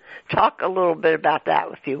Iron. Talk a little bit about that,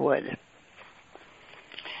 if you would.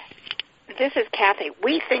 This is Kathy.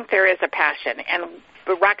 We think there is a passion, and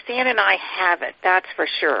Roxanne and I have it, that's for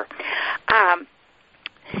sure.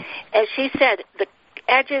 As she said, the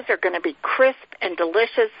edges are going to be crisp and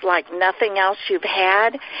delicious like nothing else you've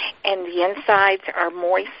had, and the insides are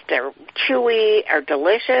moist or chewy or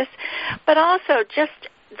delicious. But also just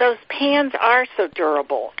those pans are so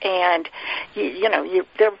durable, and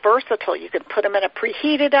they're versatile. You could put them in a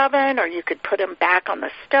preheated oven, or you could put them back on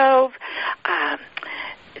the stove.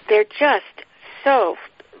 They're just so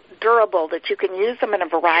durable that you can use them in a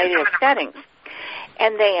variety of settings.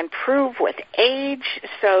 And they improve with age.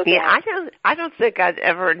 So I don't think I'd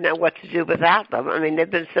ever know what to do without them. I mean, they've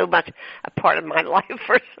been so much a part of my life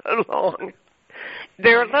for so long.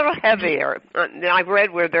 They're a little heavier. I've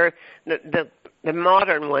read where they're the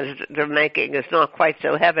modern ones they're making is not quite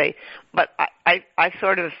so heavy, but I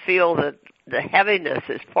sort of feel that the heaviness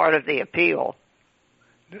is part of the appeal.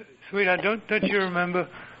 Sweetheart, don't you remember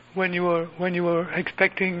when you were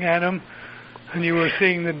expecting Adam and you were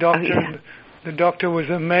seeing the doctor? Oh, yeah. The doctor was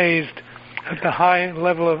amazed at the high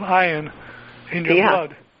level of iron in your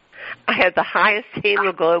blood. I had the highest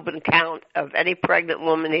hemoglobin count of any pregnant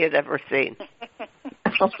woman he had ever seen.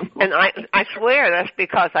 And I swear that's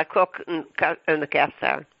because I cook in the cast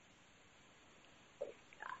iron.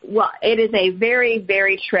 Well, it is a very,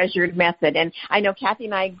 very treasured method. And I know Kathy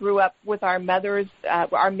and I grew up with our mothers,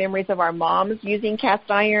 our memories of our moms using cast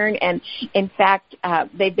iron. And, in fact,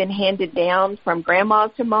 they've been handed down from grandmas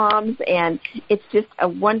to moms. And it's just a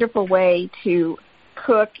wonderful way to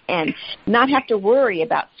cook and not have to worry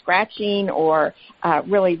about scratching or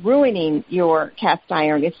really ruining your cast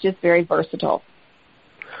iron. It's just very versatile.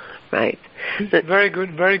 Right. It's very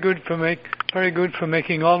good for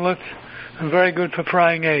making omelets. And very good for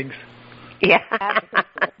frying eggs. Yeah.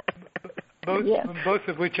 Both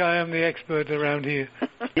of which I am the expert around here.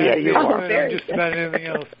 Yeah, you are. On just about anything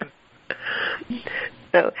else.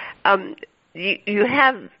 So, you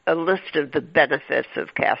have a list of the benefits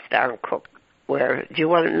of cast iron cookware. Do you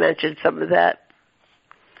want to mention some of that?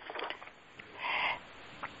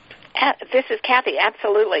 This is Kathy.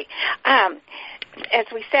 Absolutely. As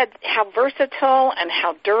we said, how versatile and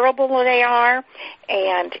how durable they are,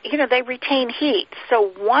 and, they retain heat.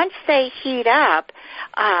 So once they heat up,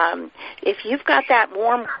 if you've got that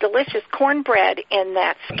warm, delicious cornbread in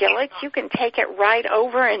that skillet, you can take it right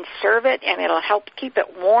over and serve it, and it'll help keep it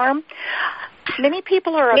warm. Many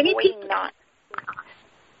people are avoiding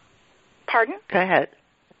Pardon? Go ahead.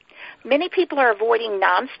 Many people are avoiding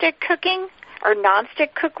nonstick cooking or nonstick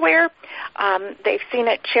cookware. They've seen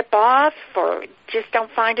it chip off or just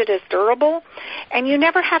don't find it as durable. And you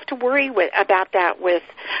never have to worry about that with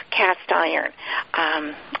cast iron.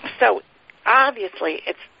 So obviously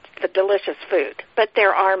it's the delicious food, but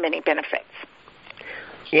there are many benefits.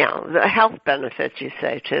 Yeah, the health benefits you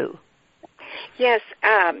say too. Yes,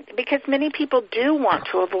 because many people do want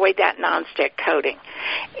to avoid that nonstick coating.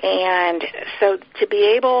 And so to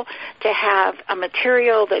be able to have a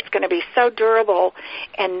material that's going to be so durable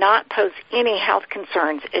and not pose any health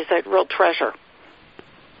concerns is a real treasure.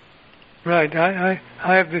 Right. I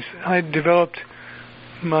have this. I developed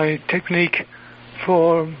my technique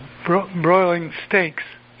for broiling steaks,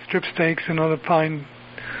 strip steaks, and other fine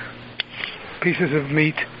pieces of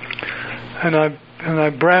meat, and I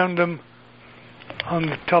browned them on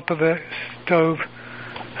the top of the stove,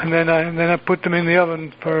 and then I put them in the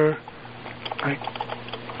oven for like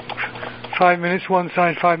 5 minutes one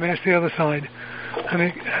side, 5 minutes the other side,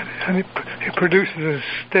 and it produces a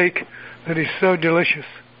steak that is so delicious.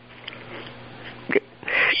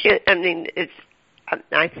 I mean,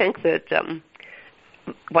 I think that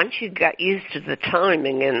once you got used to the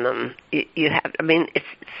timing in them, you have. I mean, it's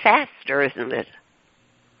faster, isn't it?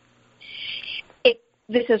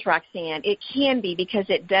 This is Roxanne. It can be because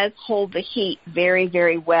it does hold the heat very,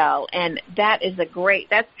 very well, and that is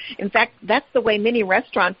in fact, that's the way many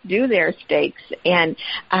restaurants do their steaks, and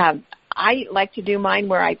I like to do mine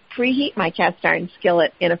where I preheat my cast iron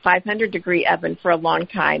skillet in a 500-degree oven for a long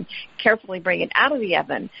time, carefully bring it out of the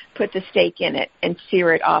oven, put the steak in it, and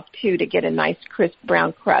sear it off, too, to get a nice crisp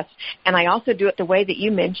brown crust. And I also do it the way that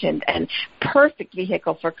you mentioned, and perfect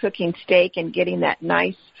vehicle for cooking steak and getting that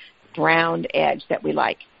nice browned edge that we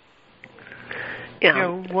like. Yeah,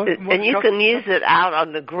 and you can use it out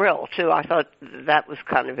on the grill, too. I thought that was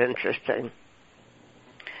kind of interesting.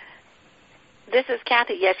 This is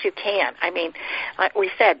Kathy. Yes, you can. I mean, like we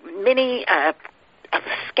said, many a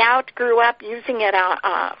scout grew up using it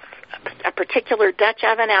out a particular Dutch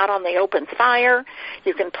oven out on the open fire.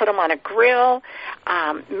 You can put them on a grill.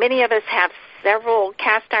 Many of us have several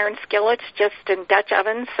cast iron skillets just in Dutch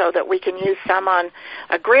ovens so that we can use some on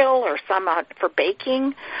a grill or some for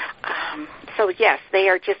baking. So, yes, they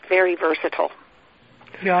are just very versatile.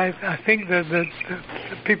 Yeah, I think that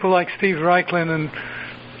people like Steve Reichlin and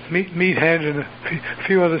Meathead and a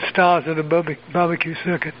few other stars of the barbecue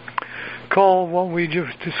circuit call what we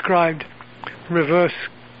just described reverse.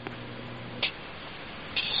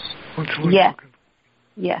 What's the word?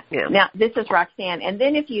 Yeah. Now, this is Roxanne. And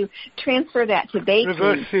then if you transfer that to baking...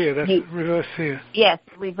 Reverse sear. Reverse sear. Yes,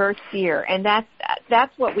 reverse sear. And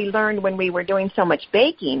that's what we learned when we were doing so much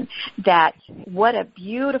baking, that what a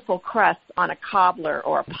beautiful crust on a cobbler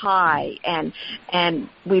or a pie. And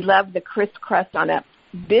we love the crisp crust on a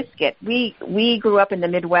biscuit. We grew up in the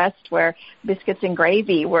Midwest where biscuits and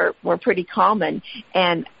gravy were pretty common,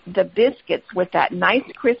 and the biscuits with that nice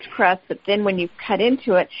crisp crust, but then when you cut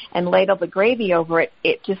into it and ladle the gravy over it,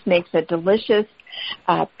 it just makes a delicious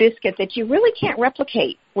biscuit that you really can't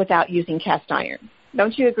replicate without using cast iron.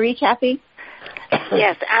 Don't you agree, Kathy?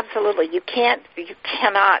 Yes, absolutely. You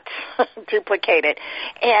cannot duplicate it.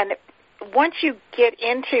 And once you get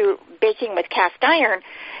into baking with cast iron,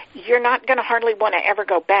 you're not going to hardly want to ever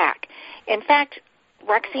go back. In fact,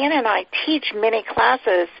 Roxanne and I teach many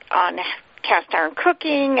classes on cast iron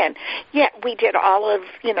cooking, and yet we did all of,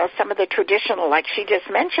 some of the traditional, like she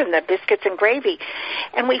just mentioned, the biscuits and gravy.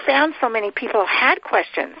 And we found so many people had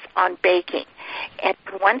questions on baking. And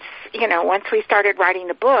once we started writing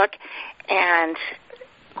the book and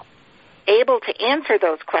able to answer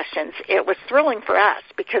those questions, it was thrilling for us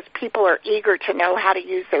because people are eager to know how to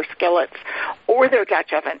use their skillets or their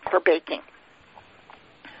Dutch oven for baking.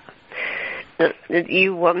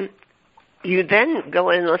 You then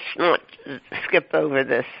go in, let's not skip over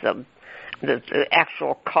this, the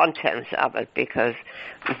actual contents of it, because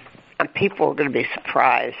people are going to be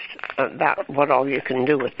surprised about what all you can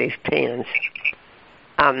do with these pans.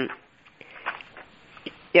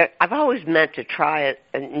 Yeah, I've always meant to try it,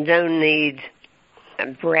 and no knead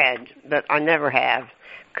bread, but I never have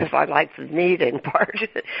because I like the kneading part.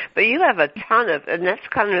 But you have a ton of, and that's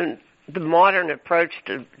kind of the modern approach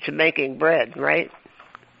to making bread, right?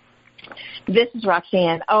 This is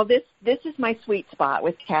Roxanne. Oh, this is my sweet spot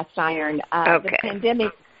with cast iron. Okay. The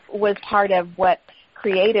pandemic was part of what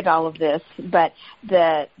created all of this, but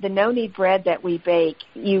the no-knead bread that we bake,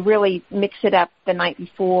 you really mix it up the night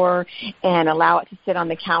before and allow it to sit on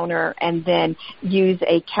the counter, and then use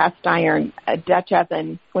a cast iron, a Dutch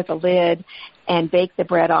oven with a lid, and bake the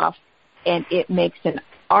bread off, and it makes an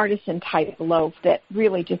artisan-type loaf that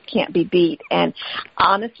really just can't be beat. And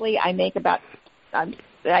honestly, I make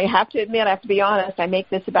I have to admit, I have to be honest, I make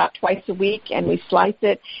this about twice a week, and we slice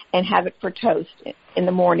it and have it for toast in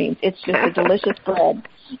the mornings. It's just a delicious bread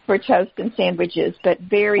for toast and sandwiches, but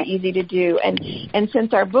very easy to do. And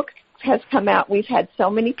since our book has come out, we've had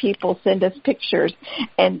so many people send us pictures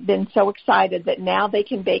and been so excited that now they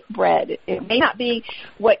can bake bread. It may not be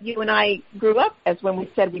what you and I grew up as when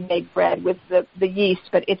we said we made bread with the yeast,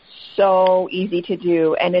 but it's so easy to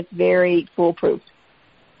do, and it's very foolproof.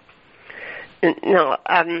 No,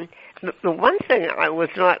 the one thing I was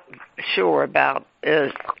not sure about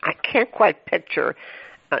is I can't quite picture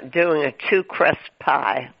doing a two-crust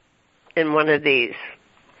pie in one of these.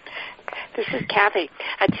 This is Kathy.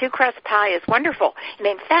 A two-crust pie is wonderful. And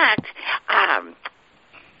in fact,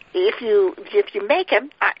 if you make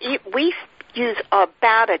them, we use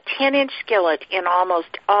about a 10-inch skillet in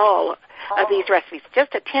almost all of these recipes,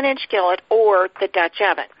 just a 10-inch skillet or the Dutch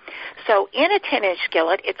oven. So in a 10-inch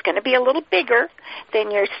skillet, it's going to be a little bigger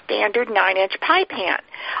than your standard 9-inch pie pan.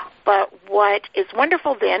 But what is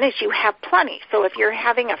wonderful then is you have plenty. So if you're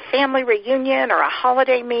having a family reunion or a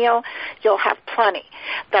holiday meal, you'll have plenty.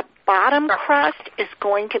 The bottom crust is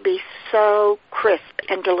going to be so crisp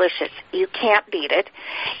and delicious. You can't beat it.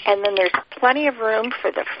 And then there's plenty of room for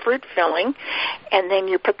the fruit filling. And then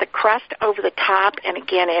you put the crust over the top, and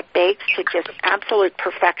again, it bakes to just absolute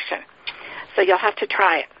perfection. So you'll have to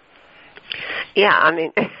try it. Yeah, I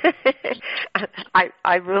mean,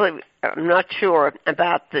 I'm not sure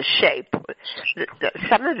about the shape.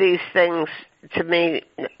 Some of these things, to me,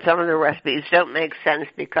 some of the recipes don't make sense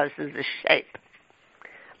because of the shape.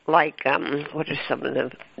 Like, what are some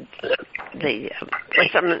of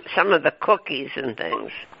some of the cookies and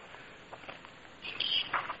things?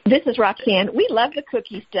 This is Roxanne. We love the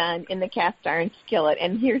cookies done in the cast iron skillet,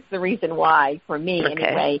 and here's the reason why, for me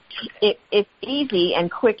anyway. It's easy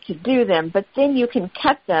and quick to do them, but then you can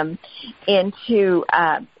cut them into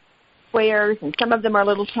squares, and some of them are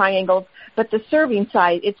little triangles, but the serving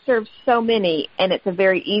size, it serves so many, and it's a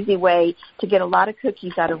very easy way to get a lot of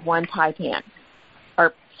cookies out of one pie pan,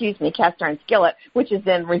 or cast iron skillet, which is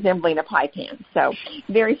then resembling a pie pan. So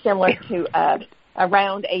very similar to a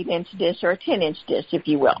round 8-inch dish or a 10-inch dish, if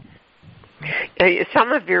you will.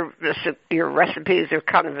 Some of your recipes are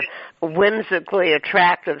kind of whimsically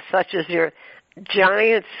attractive, such as your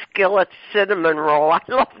giant skillet cinnamon roll. I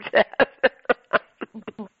love that.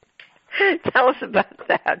 Tell us about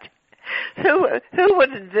that. Who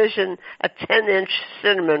would envision a 10-inch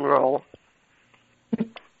cinnamon roll?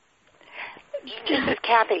 This is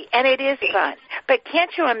Kathy, and it is fun. But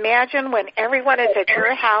can't you imagine when everyone is at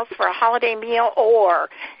your house for a holiday meal, or,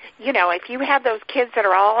 if you have those kids that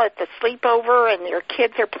are all at the sleepover and your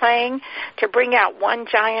kids are playing, to bring out one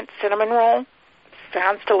giant cinnamon roll?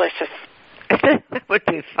 Sounds delicious. That would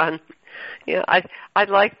be fun. Yeah, I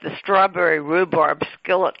like the strawberry rhubarb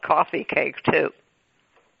skillet coffee cake, too.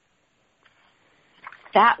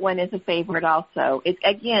 That one is a favorite also.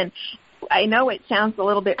 I know it sounds a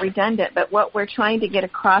little bit redundant, but what we're trying to get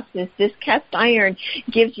across is this cast iron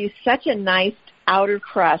gives you such a nice outer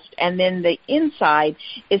crust, and then the inside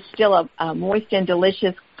is still a moist and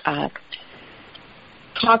delicious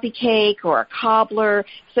coffee cake or a cobbler.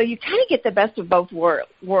 So you kind of get the best of both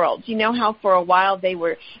worlds. You know how for a while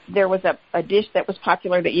there was a dish that was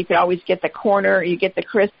popular that you could always get the corner, you get the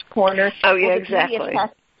crisp corner. Oh, yeah, exactly.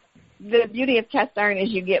 The beauty of cast iron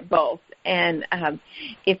is you get both. And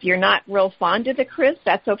if you're not real fond of the crisp,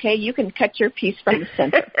 that's okay. You can cut your piece from the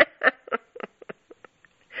center.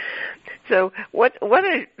 So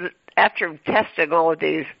after testing all of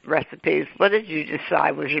these recipes, what did you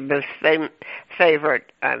decide was your most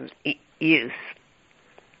favorite use?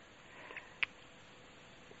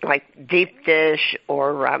 Like deep dish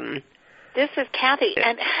or... This is Kathy,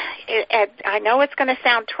 and I know it's going to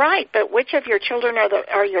sound trite, but which of your children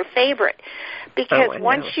are your favorite? Because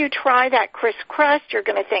once you try that crisp crust, you're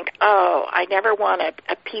going to think, oh, I never want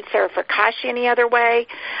a pizza or focaccia any other way.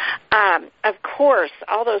 Of course,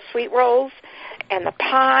 all those sweet rolls and the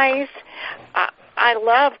pies. I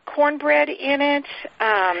love cornbread in it.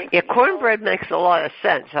 Cornbread makes a lot of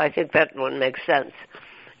sense. I think that one makes sense.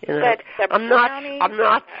 But I'm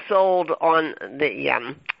not sold on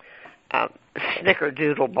the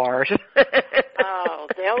snickerdoodle bars. Oh,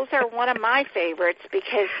 those are one of my favorites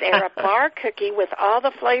because they're a bar cookie with all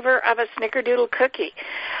the flavor of a snickerdoodle cookie.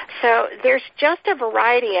 So there's just a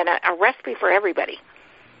variety and a recipe for everybody.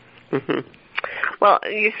 Mm-hmm. Well,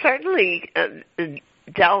 you certainly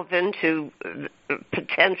delve into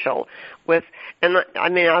potential with, and I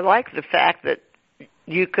mean, I like the fact that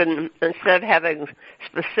you can, instead of having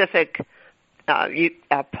specific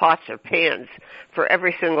pots or pans for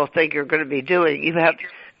every single thing you're going to be doing, you have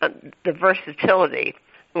the versatility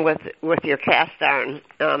with your cast iron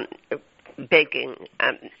baking.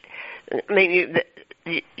 I mean,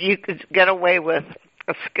 you could get away with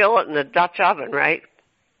a skillet and a Dutch oven, right?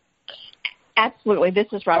 Absolutely. This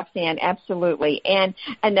is Roxanne. Absolutely. And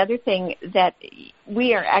another thing that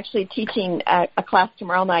we are actually teaching a class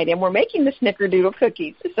tomorrow night, and we're making the snickerdoodle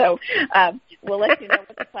cookies. So we'll let you know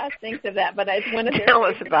what the class thinks of that. But it's one of Tell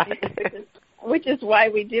us about it. Which is why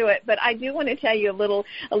we do it. But I do want to tell you a little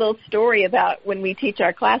story about when we teach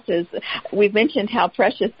our classes. We've mentioned how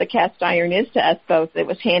precious the cast iron is to us both. It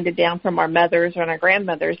was handed down from our mothers and our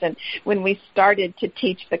grandmothers. And when we started to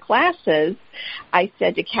teach the classes, I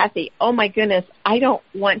said to Kathy, oh, my goodness, I don't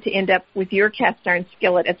want to end up with your cast iron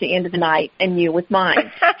skillet at the end of the night and you with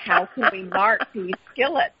mine. How can we mark these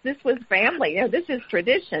skillets? This was family. This is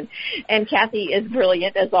tradition. And Kathy is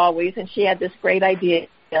brilliant, as always, and she had this great idea.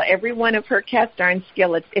 Every one of her cast iron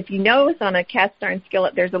skillets, if you notice on a cast iron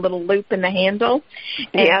skillet, there's a little loop in the handle.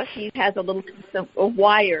 And she has a little piece of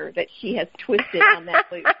wire that she has twisted on that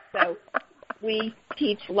loop. So we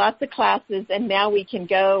teach lots of classes, and now we can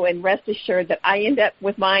go and rest assured that I end up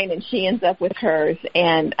with mine and she ends up with hers,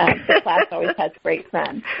 and the class always has great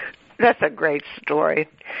fun. That's a great story.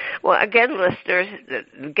 Well, again, listeners,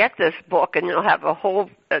 get this book and you'll have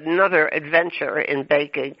another adventure in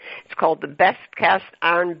baking. It's called The Best Cast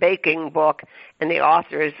Iron Baking Book, and the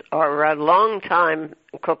authors are long-time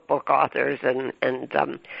cookbook authors and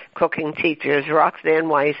cooking teachers, Roxanne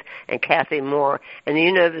Weiss and Kathy Moore. And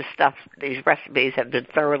you know the stuff, these recipes have been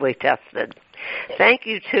thoroughly tested. Thank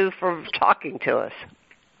you, too, for talking to us.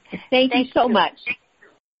 Thank you so much.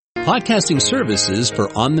 Podcasting services for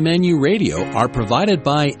On the Menu Radio are provided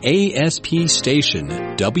by ASP Station,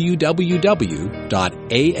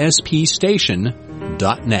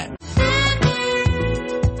 www.aspstation.net.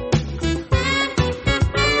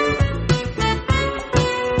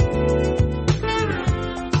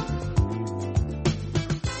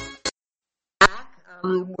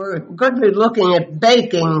 We're going to be looking at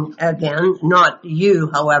baking again, not you,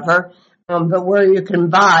 however, but where you can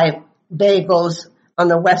buy bagels on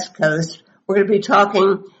the West Coast. We're going to be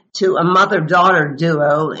talking to a mother-daughter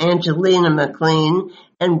duo, Angelina McLean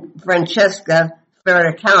and Francesca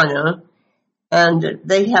Ferricano, and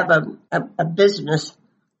they have a business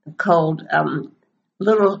called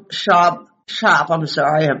Little Shop,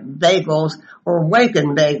 Bagels, or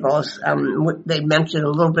Waken Bagels. They mentioned a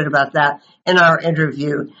little bit about that in our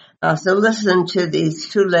interview. So listen to these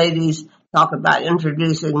two ladies talk about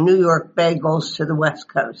introducing New York bagels to the West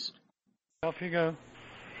Coast. Off you go.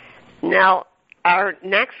 Now, our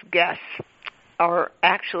next guests are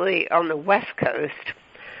actually on the West Coast,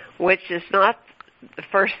 which is not the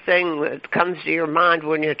first thing that comes to your mind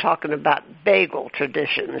when you're talking about bagel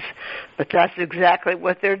traditions, but that's exactly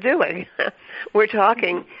what they're doing. We're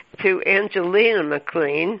talking to Angelina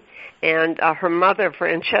McLean and her mother,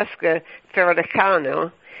 Francesca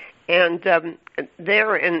Ferricano, and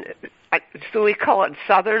they're in, so we call it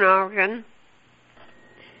Southern Oregon?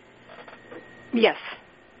 Yes.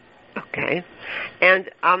 Okay. And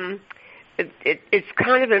it's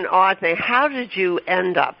kind of an odd thing. How did you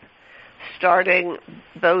end up starting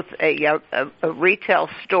both a retail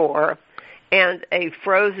store and a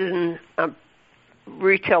frozen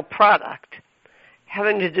retail product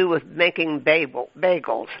having to do with making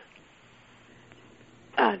bagels?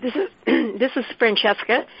 This is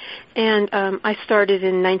Francesca, and I started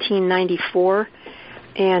in 1994,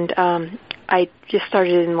 and I just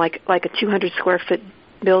started in like a 200 square foot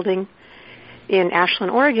building in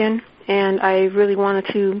Ashland, Oregon, and I really wanted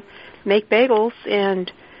to make bagels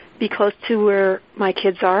and be close to where my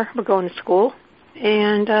kids are. We're going to school,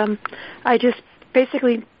 and I just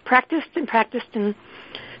basically practiced until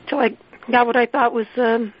I got what I thought was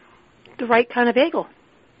the right kind of bagel.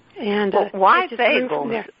 And why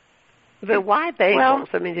bagels? But why bagels? Well,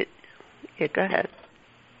 I mean, go ahead.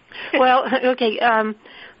 Well, okay.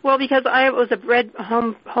 Well, because I was a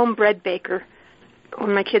home bread baker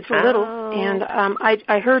when my kids were little, and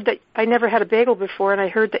I heard that I never had a bagel before, and I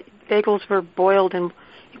heard that bagels were boiled and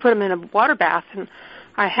you put them in a water bath, and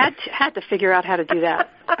I had to figure out how to do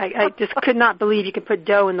that. I just could not believe you could put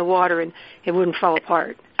dough in the water and it wouldn't fall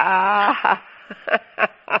apart.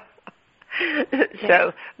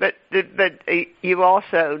 So, but you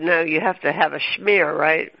also know you have to have a schmear,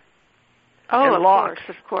 right? Oh, and of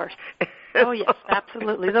course. Oh, yes,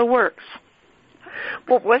 absolutely. The works.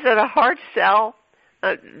 Well, was it a hard sell?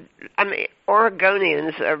 I mean,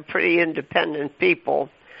 Oregonians are pretty independent people,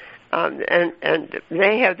 and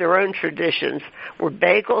they have their own traditions. Were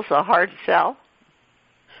bagels a hard sell?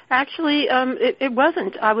 Actually, it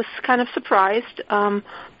wasn't. I was kind of surprised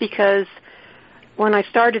because when I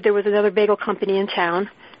started, there was another bagel company in town,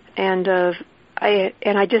 and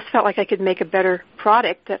I just felt like I could make a better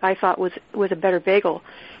product that I thought was a better bagel.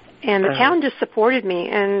 And the town just supported me,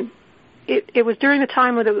 and it was during the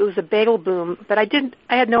time when it was a bagel boom, but I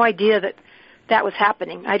had no idea that was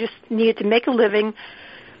happening. I just needed to make a living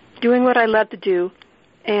doing what I loved to do,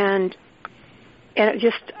 and it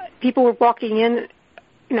just, people were walking in,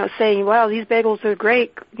 saying, wow, these bagels are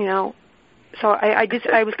great, So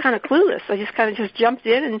I was kind of clueless. I just kind of jumped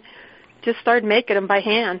in and just started making them by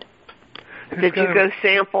hand. Did you go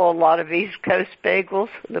sample a lot of East Coast bagels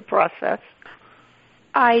in the process?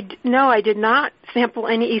 No, I did not sample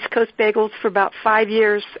any East Coast bagels for about 5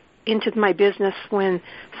 years into my business when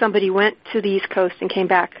somebody went to the East Coast and came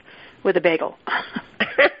back with a bagel.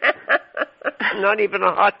 Not even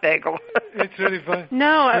a hot bagel. It's really fun.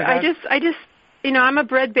 No, I just, I'm a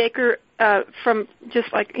bread baker from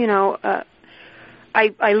just like,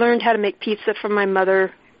 I learned how to make pizza from my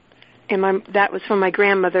mother, and that was from my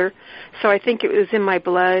grandmother, so I think it was in my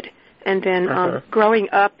blood. And then growing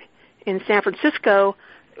up in San Francisco,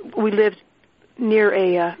 we lived near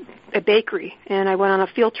a bakery, and I went on a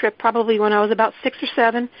field trip probably when I was about 6 or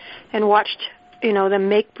 7 and watched, them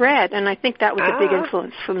make bread, and I think that was a big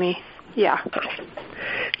influence for me. Yeah.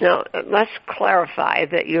 Now, let's clarify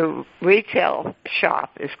that your retail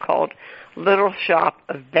shop is called Little Shop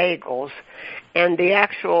of Bagels, and the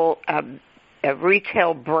actual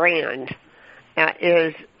retail brand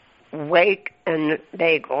is Wake and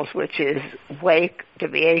Bagels, which is Wake,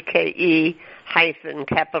 WAKE -N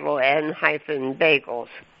 -Bagels.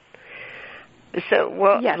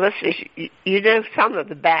 So, yes. Listen, you know some of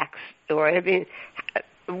the backstory. I mean,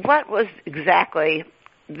 what was exactly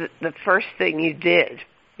the first thing you did?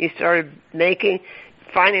 You started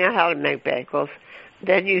finding out how to make bagels.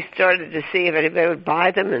 Then you started to see if anybody would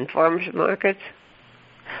buy them in farmers markets?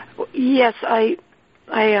 Yes, I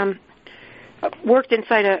worked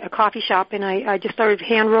inside a coffee shop, and I just started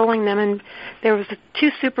hand-rolling them, and there was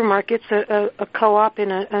 2 supermarkets, a co-op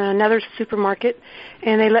and another supermarket,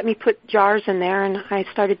 and they let me put jars in there, and I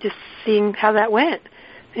started just seeing how that went.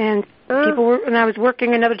 And and I was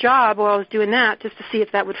working another job while I was doing that just to see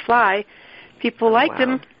if that would fly. People liked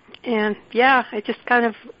them, and it just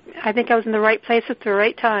I think I was in the right place at the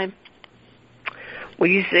right time. Well,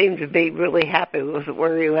 you seem to be really happy with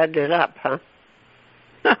where you ended up, huh?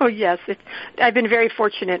 Oh, yes. I've been very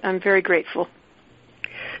fortunate. I'm very grateful.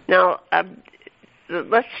 Now,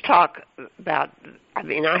 let's talk about, I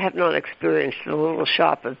have not experienced the Little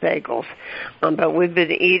Shop of Bagels, but we've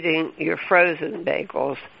been eating your frozen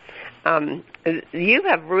bagels. You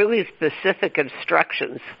have really specific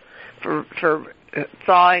instructions for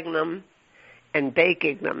thawing them and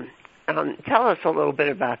baking them. Tell us a little bit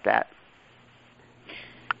about that.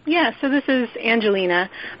 Yeah, so this is Angelina.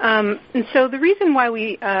 And so the reason why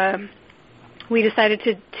we decided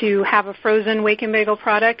to have a frozen Wake and Bagel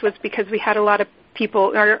product was because we had a lot of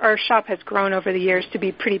people, our shop has grown over the years to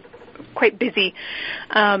be quite busy.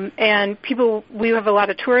 And we have a lot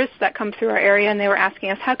of tourists that come through our area, and they were asking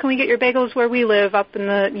us, how can we get your bagels where we live up in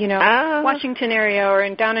the, Washington area or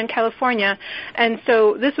down in California? And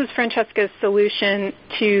so this was Francesca's solution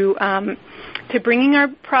to bringing our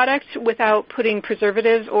product without putting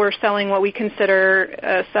preservatives or selling what we consider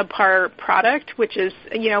a subpar product, which is,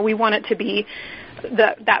 we want it to be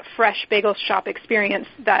that fresh bagel shop experience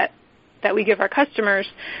that we give our customers.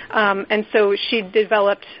 And so she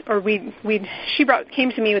developed, came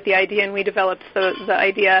to me with the idea, and we developed the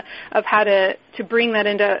idea of how to bring that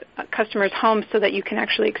into customers' homes so that you can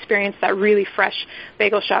actually experience that really fresh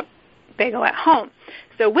bagel shop bagel at home.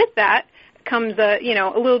 So with that comes a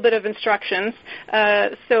little bit of instructions.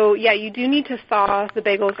 You do need to thaw the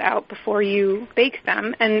bagels out before you bake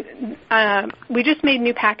them. And we just made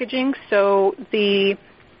new packaging, so the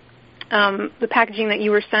packaging that you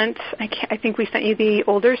were sent, I think we sent you the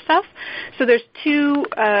older stuff. So there's two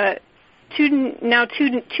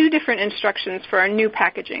different instructions for our new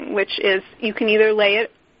packaging, which is you can either lay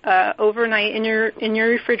it overnight in your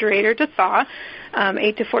refrigerator to thaw,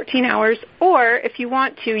 8 to 14 hours, or if you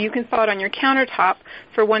want to, you can thaw it on your countertop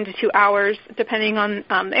for 1 to 2 hours, depending on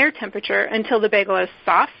the air temperature, until the bagel is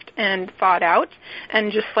soft and thawed out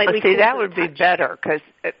and just slightly cool. See, that would be better, because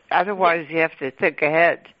otherwise you have to think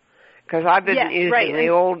ahead. Because I've been using the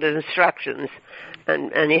old instructions,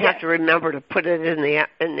 and you have to remember to put it in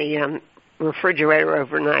the refrigerator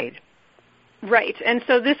overnight. Right, and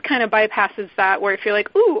so this kind of bypasses that, where if you're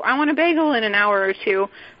like, ooh, I want a bagel in an hour or two,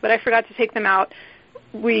 but I forgot to take them out,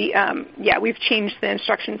 we've changed the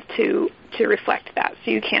instructions to reflect that,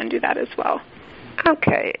 so you can do that as well.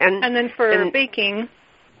 Okay, and then for baking,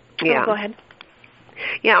 go ahead.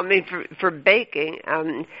 Yeah, for baking,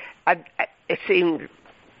 it seemed,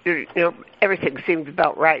 everything seemed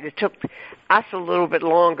about right. It took us a little bit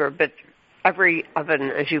longer, but every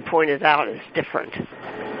oven, as you pointed out, is different.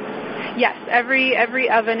 Yes, every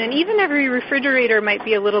oven and even every refrigerator might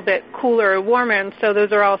be a little bit cooler or warmer, and so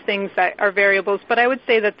those are all things that are variables. But I would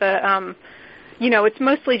say that it's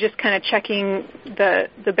mostly just kind of checking the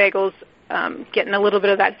bagels, getting a little bit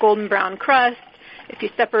of that golden brown crust. If you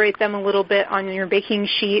separate them a little bit on your baking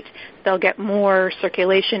sheet, they'll get more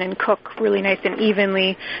circulation and cook really nice and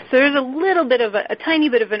evenly. So there's a little bit of a tiny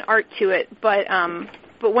bit of an art to it, but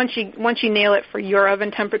once you nail it for your oven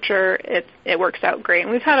temperature, it works out great.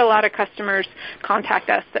 And we've had a lot of customers contact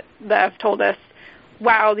us that have told us,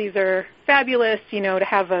 wow, these are fabulous, to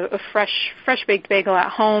have a fresh baked bagel at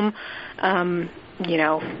home, And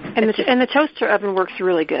the toaster oven works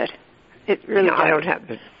really good. It really does.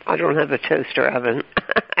 I don't have a toaster oven.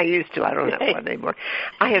 I used to. I don't have one anymore.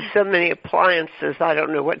 I have so many appliances, I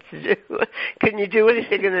don't know what to do. Can you do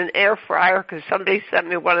anything in an air fryer? Because somebody sent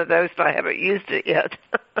me one of those and I haven't used it yet.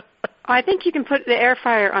 I think you can put the air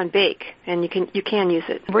fryer on bake, and you can use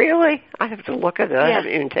it. Really? I have to look at it. Yeah. I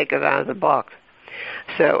haven't even taken it out of the box.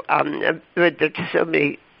 So but there's so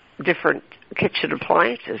many different kitchen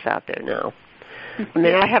appliances out there now. I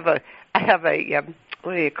mean, I have a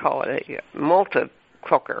what do you call it? A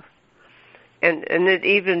multi-cooker. And it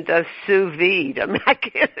even does sous vide. I mean, I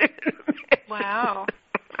can't even imagine. Wow.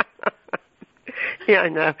 Yeah, I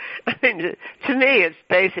know. I mean, to me, it's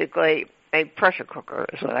basically a pressure cooker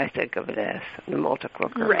is what I think of it as, the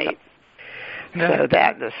multi-cooker. Right. So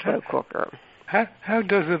that, the slow cooker. How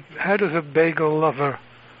does a bagel lover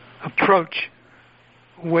approach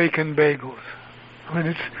Waken bagels? I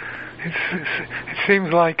mean, it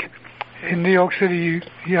seems like in New York City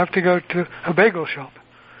you have to go to a bagel shop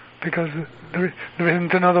because there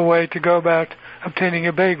isn't another way to go about obtaining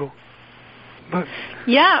a bagel. But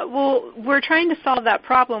yeah, well, we're trying to solve that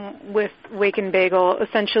problem with Waken Bagel.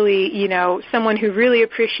 Essentially, someone who really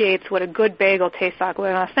appreciates what a good bagel tastes like,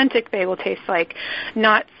 what an authentic bagel tastes like,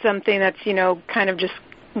 not something that's, kind of just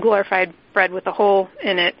glorified bread with a hole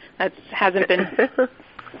in it that hasn't been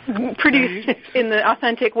produced in the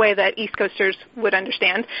authentic way that East Coasters would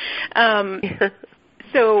understand.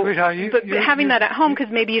 So, but having that at home,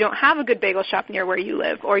 because maybe you don't have a good bagel shop near where you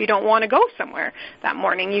live, or you don't want to go somewhere that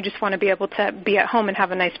morning, you just want to be able to be at home and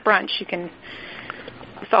have a nice brunch, you can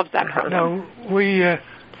solve that problem. No,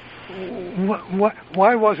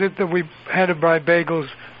 why was it that we had to buy bagels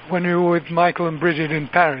when we were with Michael and Bridget in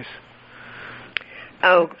Paris?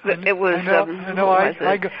 Oh, it was.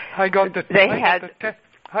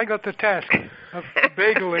 I got the task of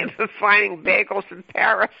bageling. Finding bagels in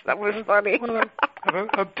Paris. That was funny. Well, of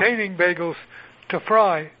obtaining bagels to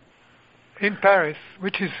fry in Paris,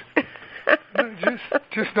 which is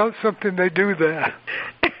just not something they do there.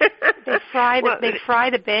 They fry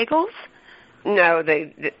the bagels? No,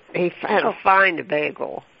 he had to find a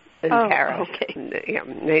bagel in Paris. Okay. Yeah,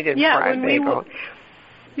 they didn't fry a bagel.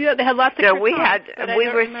 They had lots of. No, we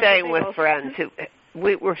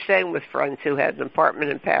were staying with friends who had an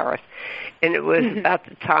apartment in Paris, and it was about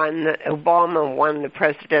the time that Obama won the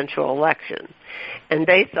presidential election, and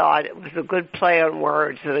they thought it was a good play on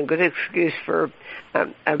words and a good excuse for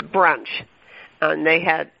a brunch, and they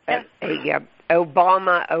had a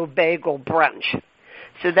Obama O-Bagel brunch.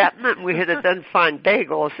 So that meant we had to then find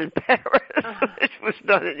bagels in Paris, which was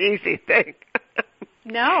not an easy thing.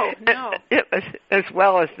 No. It was, as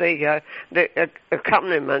well as the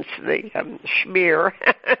accompaniments, the schmear.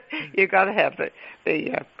 You got to have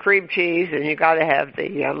the cream cheese, and you got to have the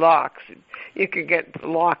lox. You could get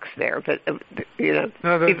lox there, but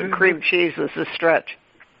even cream cheese was a stretch.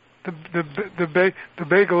 The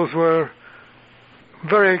bagels were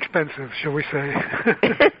very expensive, shall we say?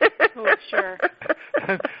 Oh, sure.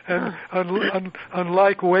 and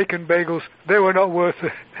unlike Waken bagels, they were not worth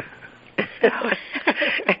it.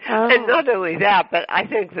 And not only that, but I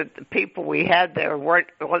think that the people we had there weren't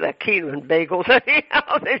all that keen on bagels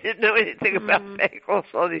anyhow. They didn't know anything about bagels,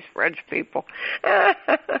 all these French people. I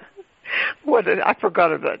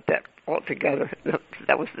forgot about that altogether.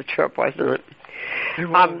 That was the trip, wasn't it? It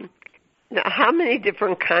was. Now, how many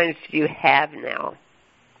different kinds do you have now?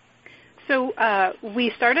 So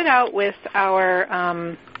we started out with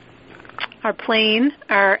our plain,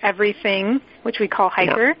 our everything, which we call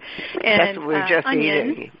hiker, and that's what we were just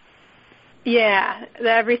onion. Eating. Yeah,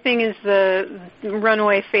 the everything is the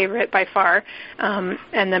runaway favorite by far, and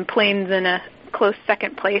then plain's in a close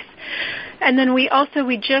second place. And then we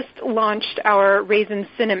just launched our raisin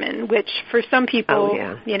cinnamon, which for some people,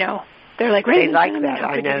 they're like, raisin cinnamon,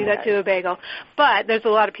 how could you do that to a bagel? But there's a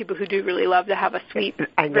lot of people who do really love to have a sweet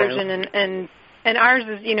version, and ours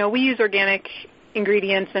is, we use organic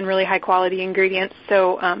ingredients and really high quality ingredients,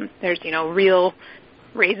 so there's real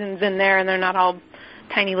raisins in there, and they're not all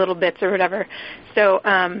tiny little bits or whatever. So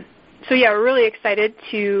we're really excited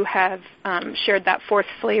to have shared that fourth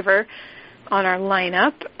flavor on our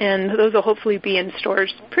lineup, and those will hopefully be in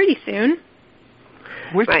stores pretty soon.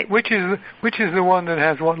 Which is the one that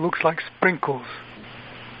has what looks like sprinkles?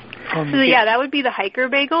 That would be the hiker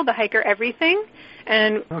bagel, the hiker everything.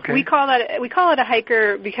 And we call it a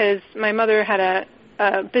hiker because my mother had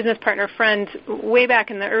a business partner friend way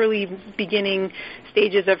back in the early beginning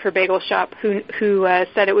stages of her bagel shop who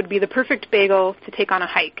said it would be the perfect bagel to take on a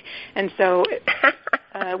hike. And so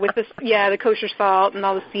with this, the kosher salt and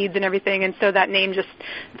all the seeds and everything, and so that name just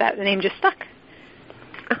stuck.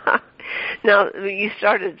 Now you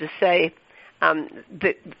started to say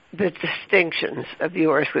the distinctions of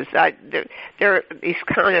yours, because there are these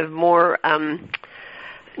kind of more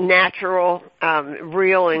natural,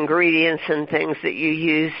 real ingredients and things that you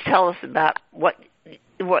use. Tell us about what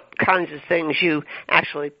what kinds of things you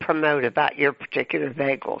actually promote about your particular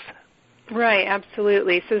bagels. Right,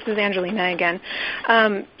 absolutely. So this is Angelina again.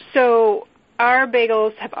 So our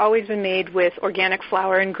bagels have always been made with organic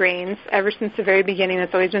flour and grains. Ever since the very beginning,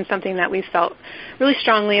 that's always been something that we felt really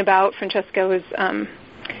strongly about. Francesca was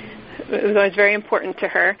it was always very important to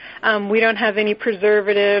her. We don't have any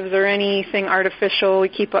preservatives or anything artificial. We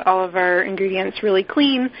keep all of our ingredients really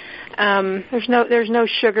clean. There's no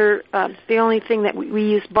sugar. The only thing that we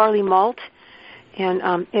use barley malt,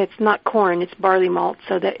 and it's not corn, it's barley malt.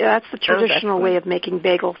 So that's the traditional way of making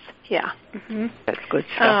bagels. Yeah. Mm-hmm. That's good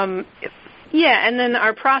stuff. Yeah, and then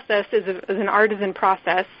our process is an artisan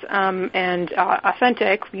process and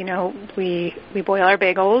authentic. You know, we boil our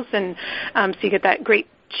bagels, and so you get that great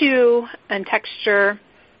chew and texture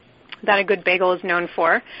that a good bagel is known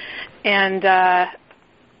for. And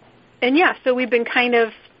yeah, so we've been kind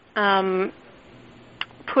of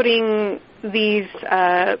putting these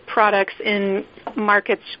products in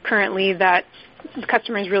markets currently that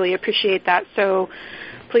customers really appreciate that. So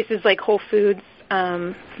places like Whole Foods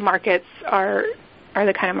markets are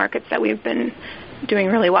the kind of markets that we've been doing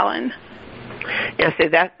really well in. Yeah, so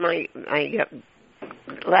that's my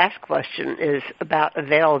last question is about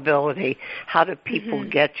availability. How do people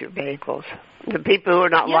get your bagels? The people who are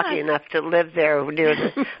not lucky enough to live there near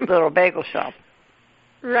the little bagel shop.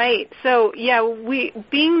 Right. So yeah, we've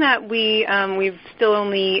still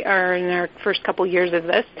only are in our first couple years of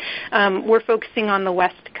this. We're focusing on the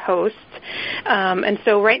West Coast, and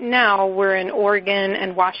so right now we're in Oregon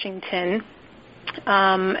and Washington,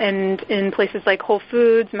 and in places like Whole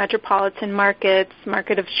Foods, Metropolitan Markets,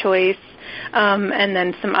 Market of Choice, and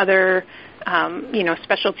then some other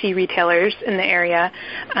specialty retailers in the area.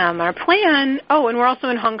 Our plan. Oh, and we're also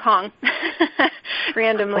in Hong Kong,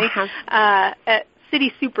 randomly at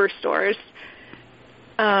City Superstores.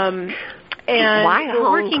 And why we're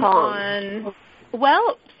Hong working Kong?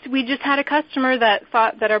 Well, we just had a customer that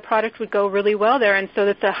thought that our product would go really well there, and so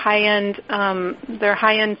that's a high-end, they're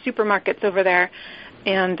high-end supermarkets over there,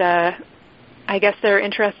 and I guess they're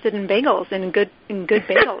interested in bagels, in good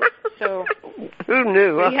bagels. So who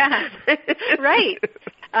knew? Yeah, right.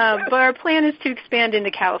 But our plan is to expand into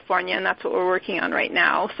California, and that's what we're working on right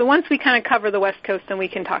now. So once we kind of cover the West Coast, then we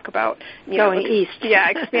can talk about going east. Yeah,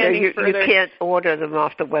 expanding so further. You can't order them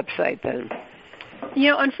off the website then.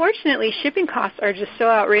 Unfortunately, shipping costs are just so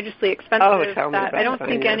outrageously expensive that I don't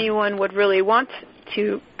think anyone would really want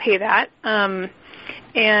to pay that. And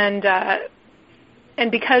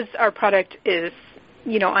because our product is,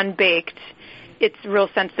 unbaked, it's real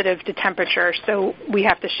sensitive to temperature, so we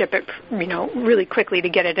have to ship it, really quickly to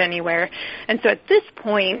get it anywhere. And so at this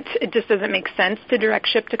point, it just doesn't make sense to direct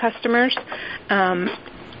ship to customers.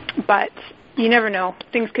 But you never know;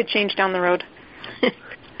 things could change down the road.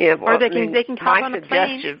 Yeah, well, or they can come on a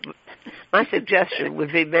plane. My suggestion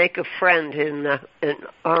would be make a friend in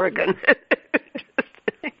Oregon.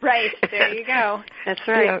 Right, there you go. That's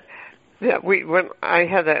right. Yeah, when I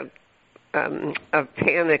had a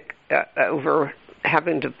panic over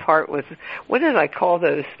having to part with, what did I call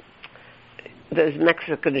those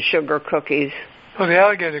Mexican sugar cookies? Oh, the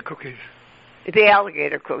alligator cookies. The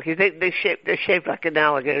alligator cookies. They're shaped like an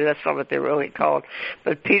alligator. That's not what they're really called.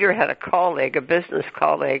 But Peter had a business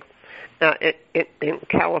colleague, in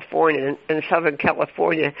California, in Southern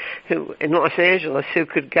California, in Los Angeles, who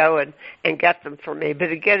could go and get them for me.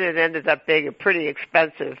 But again, it ended up being a pretty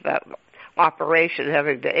expensive operation,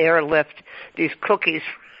 having to airlift these cookies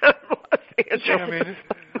from Los Angeles.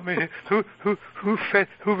 I mean, who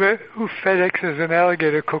FedExes an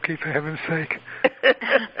alligator cookie, for heaven's sake?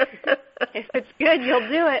 If it's good, you'll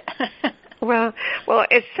do it. Well,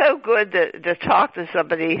 it's so good to talk to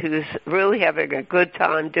somebody who's really having a good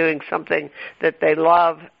time doing something that they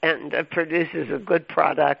love and produces a good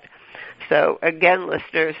product. So again,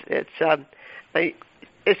 listeners, it's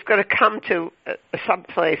going to come to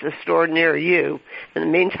someplace, a store near you. In the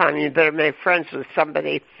meantime, you better make friends with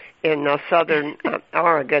somebody in southern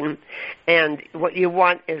Oregon. And what you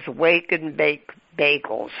want is wake and bake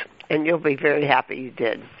bagels, and you'll be very happy you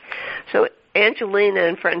did. So Angelina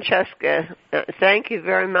and Francesca, thank you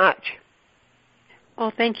very much.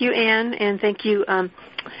 Well, thank you, Anne, and thank you,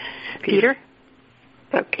 Peter.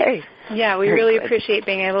 Okay. Yeah, we really appreciate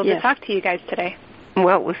being able to talk to you guys today.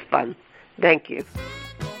 Well, it was fun. Thank you.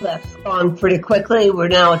 That's gone pretty quickly. We're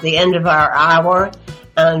now at the end of our hour,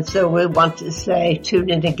 and so we want to say tune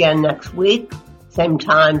in again next week, same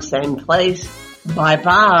time, same place.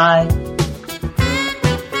 Bye-bye.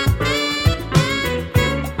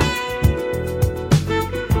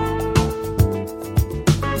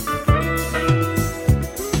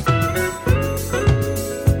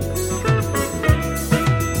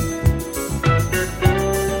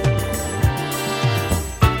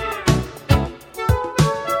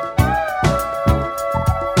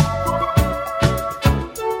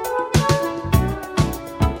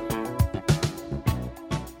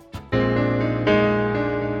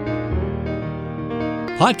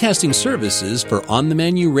 Podcasting services for On the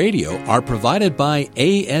Menu Radio are provided by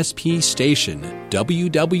ASP Station,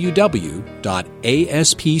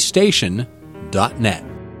 www.aspstation.net.